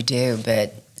things that you do,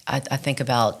 but I think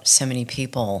about so many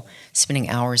people spending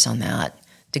hours on that,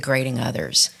 degrading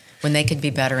others, when they could be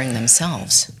bettering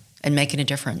themselves and making a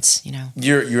difference,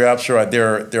 You're absolutely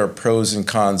right. There are pros and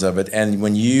cons of it. And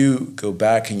when you go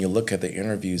back and you look at the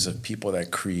interviews of people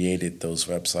that created those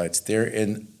websites, they're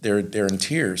in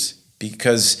tears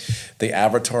because the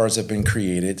avatars have been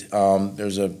created.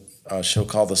 There's a show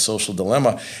called The Social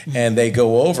Dilemma, and they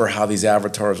go over how these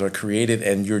avatars are created,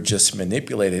 and you're just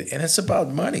manipulated, and it's about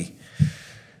money.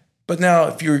 But now,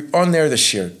 if you're on there to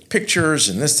share pictures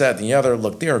and this, that, and the other,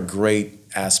 look, there are great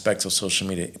aspects of social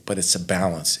media, but it's a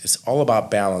balance. It's all about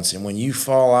balance, and when you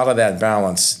fall out of that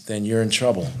balance, then you're in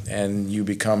trouble, and you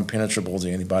become penetrable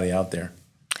to anybody out there.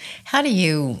 How do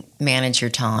you manage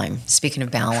your time, speaking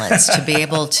of balance, to be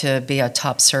able to be a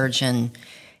top surgeon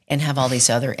and have all these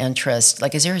other interests?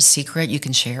 Is there a secret you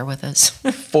can share with us?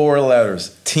 4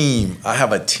 letters. Team. I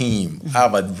have a team. I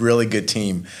have a really good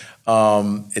team.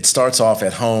 It starts off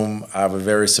at home. I have a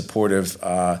very supportive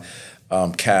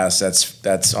Cass,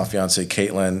 that's our fiance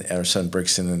Caitlin, and our son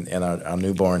Brixton, and our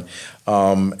newborn.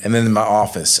 And then in my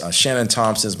office, Shannon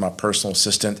Thompson is my personal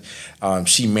assistant.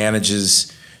 She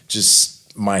manages just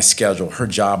my schedule. Her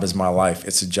job is my life.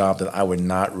 It's a job that I would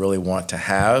not really want to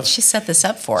have. She set this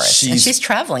up for us. And she's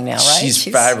traveling now, right? She's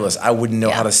fabulous. I wouldn't know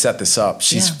how to set this up.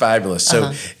 She's fabulous.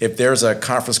 So if there's a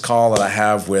conference call that I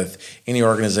have with any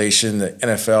organization, the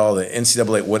NFL, the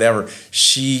NCAA, whatever,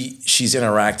 she's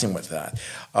interacting with that.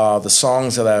 The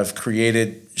songs that I've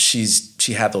created,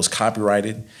 she had those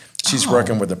copyrighted. She's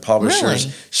working with the publishers.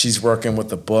 Really? She's working with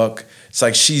the book. It's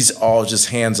like she's all just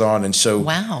hands-on. And so,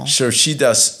 so she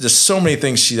does, there's so many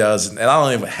things she does, and I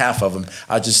don't even half of them.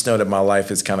 I just know that my life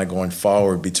is kind of going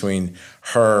forward between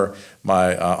her,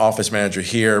 my office manager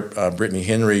here, Brittany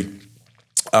Henry,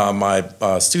 my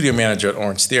studio manager at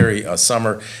Orange Theory,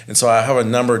 Summer. And so I have a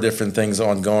number of different things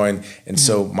ongoing. And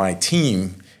so my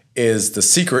team is the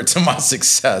secret to my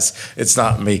success. It's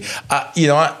not me.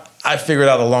 I figured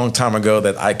out a long time ago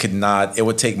that it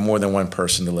would take more than one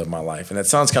person to live my life. And that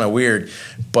sounds kind of weird,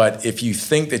 but if you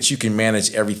think that you can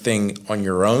manage everything on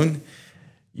your own,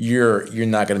 you're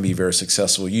not going to be very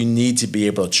successful. You need to be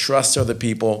able to trust other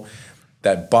people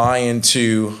that buy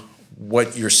into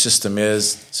what your system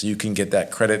is, so you can get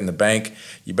that credit in the bank.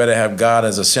 You better have God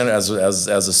as a center,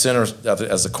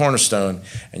 as a cornerstone,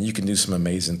 and you can do some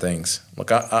amazing things.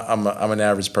 Look, I'm an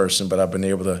average person, but I've been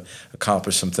able to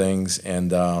accomplish some things,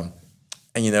 and I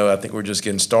think we're just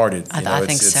getting started. I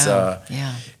think so.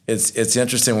 It's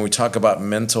interesting when we talk about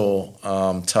mental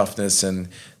toughness and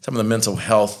some of the mental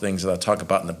health things that I talk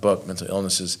about in the book, mental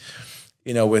illnesses.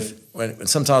 When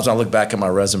sometimes I look back at my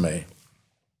resume.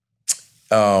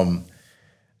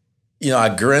 I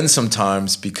grin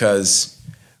sometimes because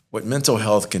what mental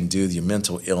health can do, your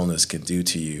mental illness can do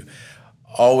to you,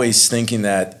 always thinking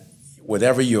that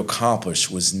whatever you accomplished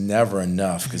was never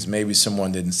enough because maybe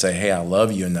someone didn't say, hey, I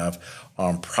love you enough, or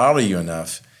I'm proud of you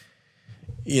enough.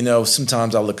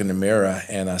 Sometimes I look in the mirror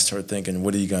and I start thinking,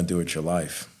 what are you going to do with your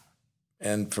life?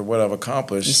 And for what I've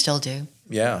accomplished. You still do?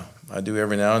 Yeah, I do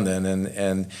every now and then.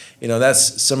 And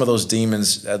that's some of those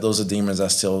demons. Those are demons I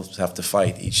still have to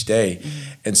fight each day.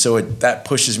 Mm-hmm. And so that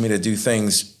pushes me to do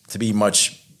things to be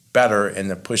much better and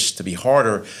to push to be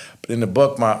harder. But in the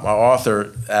book, my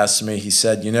author asked me, he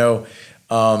said,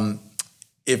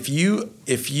 if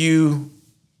you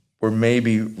were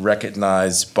maybe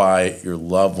recognized by your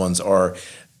loved ones or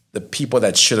the people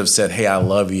that should have said, hey, I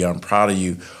love you, I'm proud of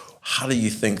you, how do you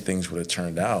think things would have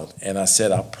turned out? And I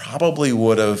said, I probably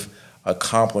would have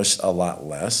accomplished a lot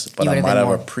less, but I might have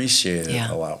appreciated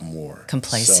it a lot more.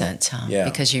 Complacent, huh? Yeah.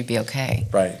 Because you'd be okay.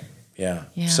 Right, yeah.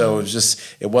 So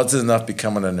it wasn't enough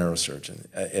becoming a neurosurgeon.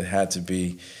 It had to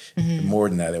be more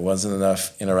than that. It wasn't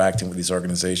enough interacting with these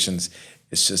organizations.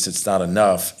 It's not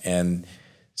enough. And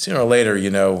sooner or later,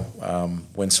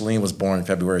 when Celine was born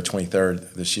February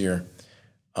 23rd this year,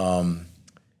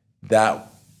 that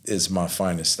is my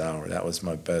finest hour. That was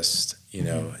my best,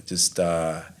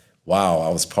 wow, I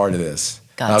was part of this.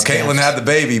 Now, Caitlin had the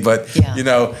baby, but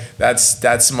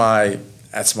that's my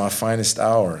finest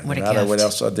hour. What no a matter gift. what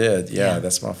else I did,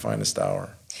 that's my finest hour.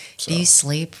 So. Do you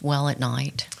sleep well at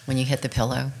night when you hit the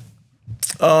pillow?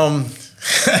 Yes,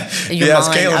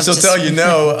 Caitlin, she'll tell you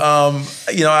no.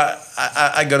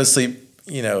 I go to sleep,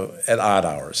 at odd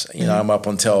hours. I'm up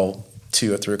until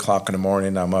 2 or 3 o'clock in the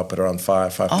morning. I'm up at around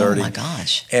 5:30. Oh my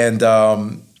gosh! And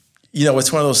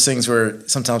it's one of those things where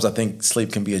sometimes I think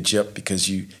sleep can be a gyp because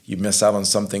you miss out on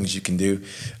some things you can do.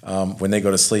 When they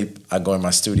go to sleep, I go in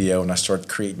my studio and I start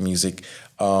creating music,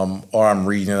 or I'm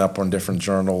reading up on different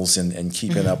journals and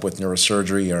keeping up with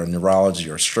neurosurgery or neurology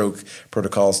or stroke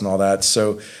protocols and all that.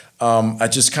 So I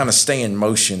just kind of stay in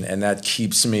motion, and that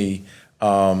keeps me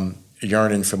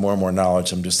yearning for more and more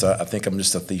knowledge. I think I'm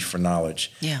just a thief for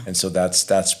knowledge. Yeah. And so that's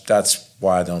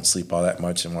why I don't sleep all that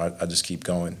much and why I just keep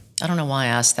going. I don't know why I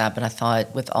asked that, but I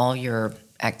thought with all your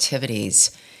activities,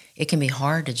 it can be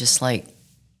hard to just put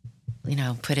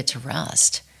it to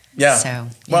rest. Yeah. So,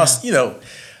 well,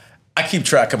 I keep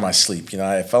track of my sleep.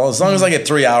 As long as I get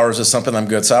 3 hours or something, I'm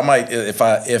good. So I might, if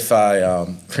I,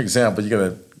 for example,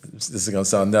 this is gonna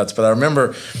sound nuts, but I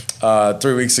remember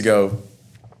 3 weeks ago,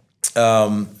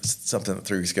 I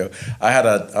had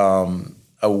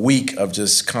a week of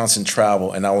just constant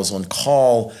travel, and I was on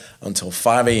call until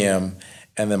 5 a.m.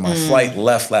 And then my flight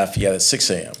left Lafayette at 6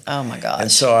 a.m. Oh my gosh! And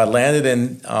so I landed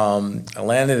in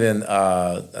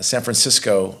San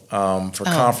Francisco for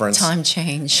conference. Time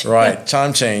change. Right,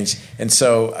 time change. And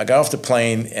so I got off the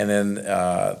plane, and then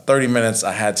 30 minutes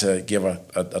I had to give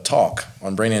a talk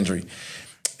on brain injury,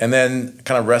 and then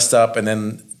kind of rest up, and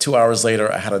then 2 hours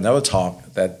later, I had another talk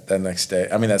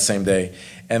that same day.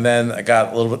 And then I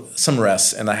got some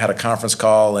rest, and I had a conference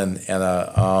call and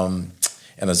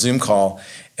a Zoom call.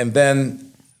 And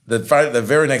then the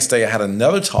very next day, I had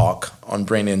another talk on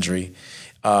brain injury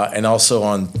and also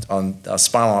on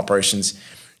spinal operations.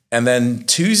 And then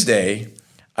Tuesday,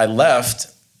 I left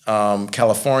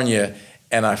California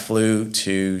and I flew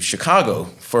to Chicago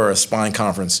for a spine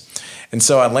conference. And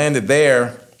so I landed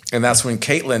there, and that's when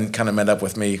Caitlin kind of met up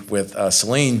with me with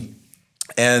Celine.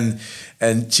 And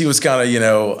she was kind of,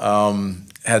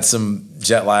 had some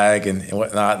jet lag and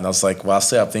whatnot. And I was like, well, I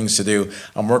still have things to do.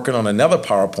 I'm working on another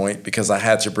PowerPoint because I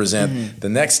had to present the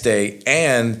next day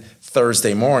and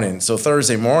Thursday morning. So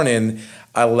Thursday morning,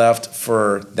 I left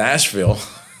for Nashville.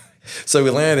 So we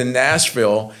landed in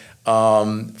Nashville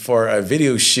for a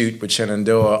video shoot with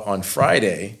Shenandoah on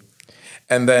Friday.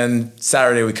 And then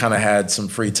Saturday, we kind of had some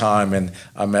free time, and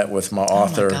I met with my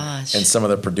author and some of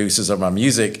the producers of my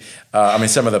music.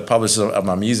 Some of the publishers of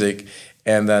my music,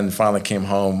 and then finally came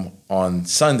home on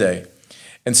Sunday.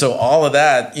 And so all of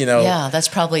that, Yeah, that's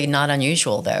probably not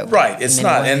unusual, though. Right, it's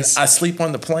not. Ways. And I sleep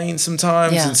on the plane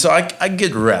sometimes, and so I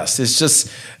get rest. It's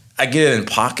just, I get it in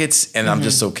pockets, and I'm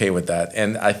just okay with that.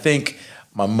 And I think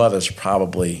my mother's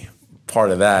probably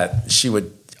part of that. She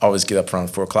would always get up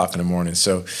around 4 o'clock in the morning.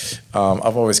 So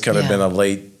I've always kind of been a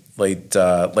late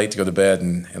to go to bed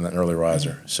and an early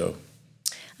riser. So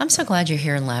I'm so glad you're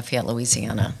here in Lafayette,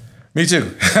 Louisiana. Me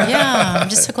too. Yeah, I'm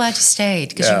just so glad you stayed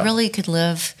because you really could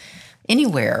live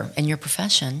anywhere in your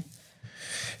profession.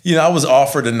 I was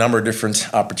offered a number of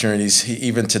different opportunities.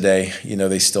 Even today,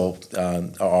 they still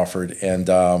are offered. And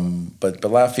but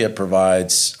Lafayette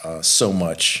provides so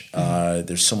much.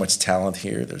 There's so much talent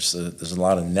here. There's a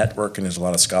lot of networking. There's a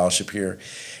lot of scholarship here.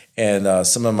 And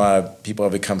some of my people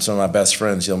have become some of my best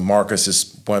friends. Marcus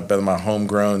is one of my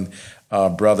homegrown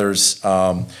brothers.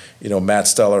 Matt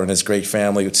Steller and his great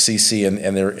family with Cece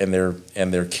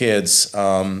and their kids,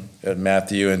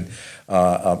 Matthew and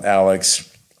Alex.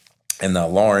 And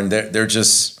Lauren, they're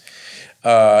just,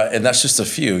 and that's just a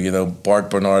few.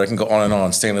 Bart Bernard, I can go on and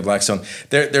on. Stanley Blackstone,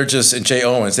 they're just, and Jay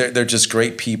Owens, they're just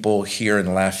great people here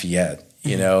in Lafayette.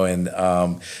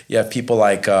 And you have people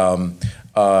like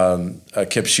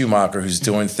Kip Schumacher, who's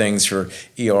doing things for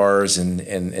ERs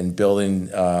and building,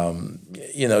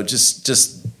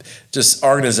 just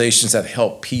organizations that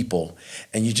help people.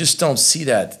 And you just don't see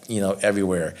that,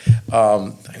 everywhere.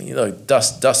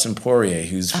 Dustin Poirier,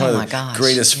 who's one of the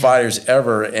greatest fighters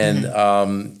ever, and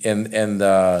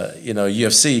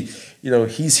UFC.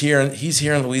 He's here in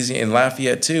Louisiana, in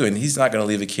Lafayette too, and he's not going to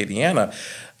leave Acadiana.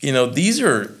 These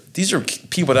are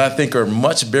people that I think are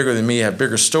much bigger than me, have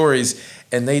bigger stories,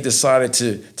 and they decided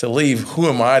to leave. Who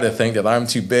am I to think that I'm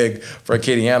too big for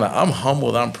Acadiana? I'm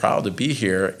humbled. I'm proud to be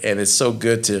here, and it's so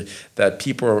good that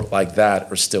people like that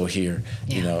are still here,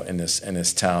 in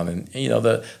this town. And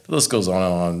the list goes on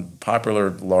and on. Popular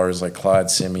lawyers like Clyde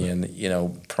Simeon,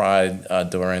 Pride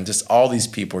Doran, just all these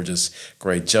people are just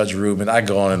great. Judge Rubin, I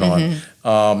go on and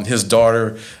on. His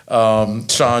daughter,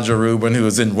 Chandra Rubin, who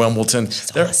was in Wimbledon,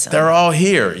 they're all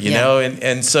here, know,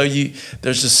 and so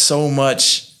there's just so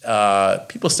much.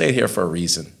 People stayed here for a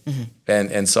reason,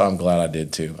 and so I'm glad I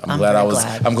did too. I'm glad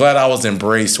I was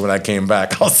embraced when I came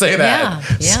back. I'll say that.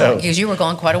 Yeah, because you were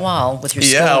gone quite a while with your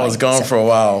schooling. Yeah, I was gone for a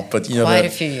while, but quite a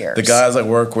few years. The guys I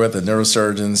work with, the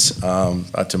neurosurgeons,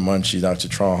 Dr. Munchie, Dr.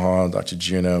 Trahan, Dr.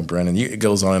 Juno, Brennan, it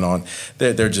goes on and on.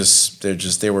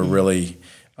 They were really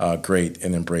great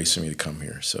in embracing me to come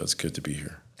here. So it's good to be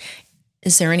here.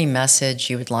 Is there any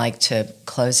message you would like to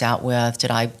close out with?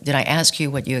 Did I ask you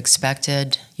what you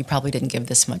expected? You probably didn't give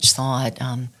this much thought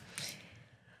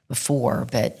before,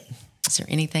 but is there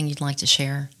anything you'd like to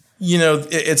share?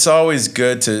 It's always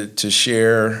good to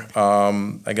share,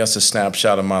 I guess, a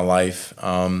snapshot of my life.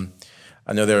 I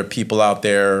know there are people out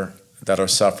there that are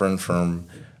suffering from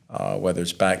whether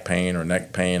it's back pain or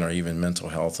neck pain or even mental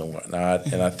health and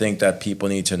whatnot. And I think that people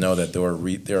need to know that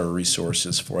there are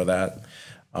resources for that.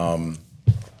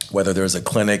 Whether there's a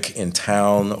clinic in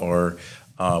town or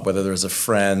whether there's a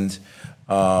friend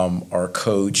or a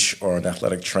coach or an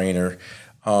athletic trainer,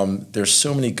 there's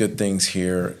so many good things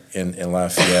here in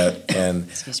Lafayette, and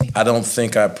I don't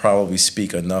think I probably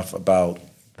speak enough about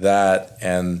that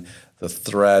and the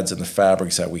threads and the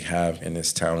fabrics that we have in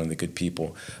this town and the good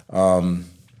people.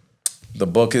 The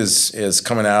book is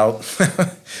coming out.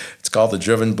 It's called The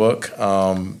Driven Book.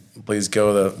 Please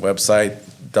go to the website,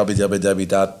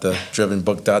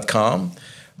 www.thedrivenbook.com.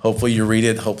 Hopefully you read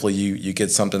it. Hopefully you get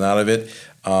something out of it.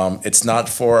 It's not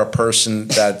for a person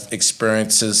that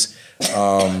experiences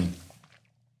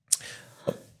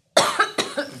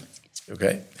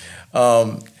okay.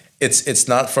 it's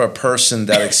not for a person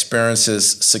that experiences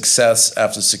success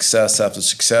after success after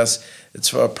success. It's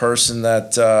for a person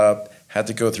that had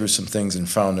to go through some things and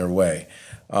found their way.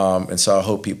 And so I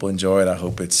hope people enjoy it. I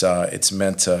hope it's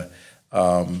meant to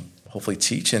hopefully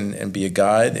teach and be a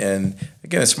guide. And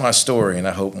again, it's my story, and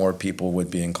I hope more people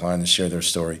would be inclined to share their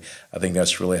story. I think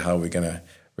that's really how we're gonna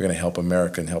help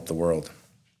America and help the world.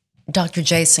 Dr.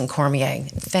 Jason Cormier,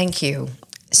 thank you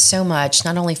so much,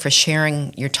 not only for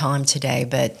sharing your time today,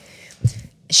 but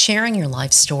sharing your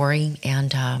life story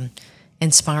and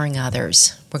inspiring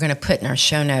others. We're going to put in our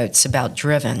show notes about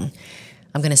Driven.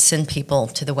 I'm going to send people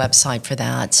to the website for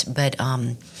that. But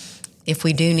if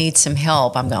we do need some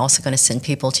help, I'm also going to send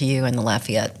people to you in the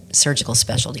Lafayette Surgical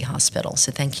Specialty Hospital.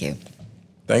 So thank you.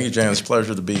 Thank you, Jan. It's a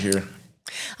pleasure to be here.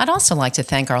 I'd also like to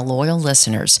thank our loyal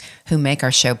listeners who make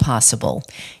our show possible.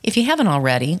 If you haven't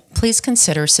already, please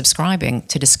consider subscribing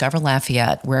to Discover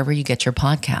Lafayette wherever you get your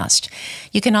podcast.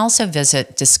 You can also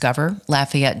visit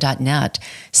discoverlafayette.net,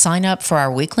 sign up for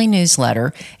our weekly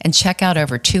newsletter, and check out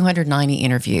over 290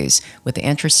 interviews with the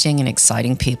interesting and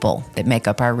exciting people that make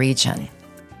up our region.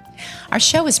 Our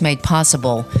show is made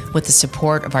possible with the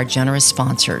support of our generous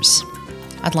sponsors.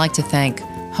 I'd like to thank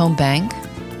Home Bank,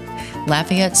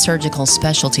 Lafayette Surgical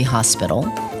Specialty Hospital,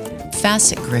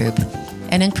 Facet Group,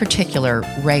 and in particular,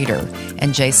 Raider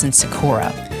and Jason Sikora,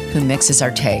 who mixes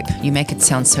our tape. You make it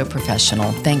sound so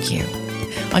professional. Thank you.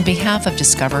 On behalf of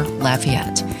Discover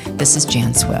Lafayette, this is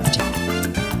Jan Swift.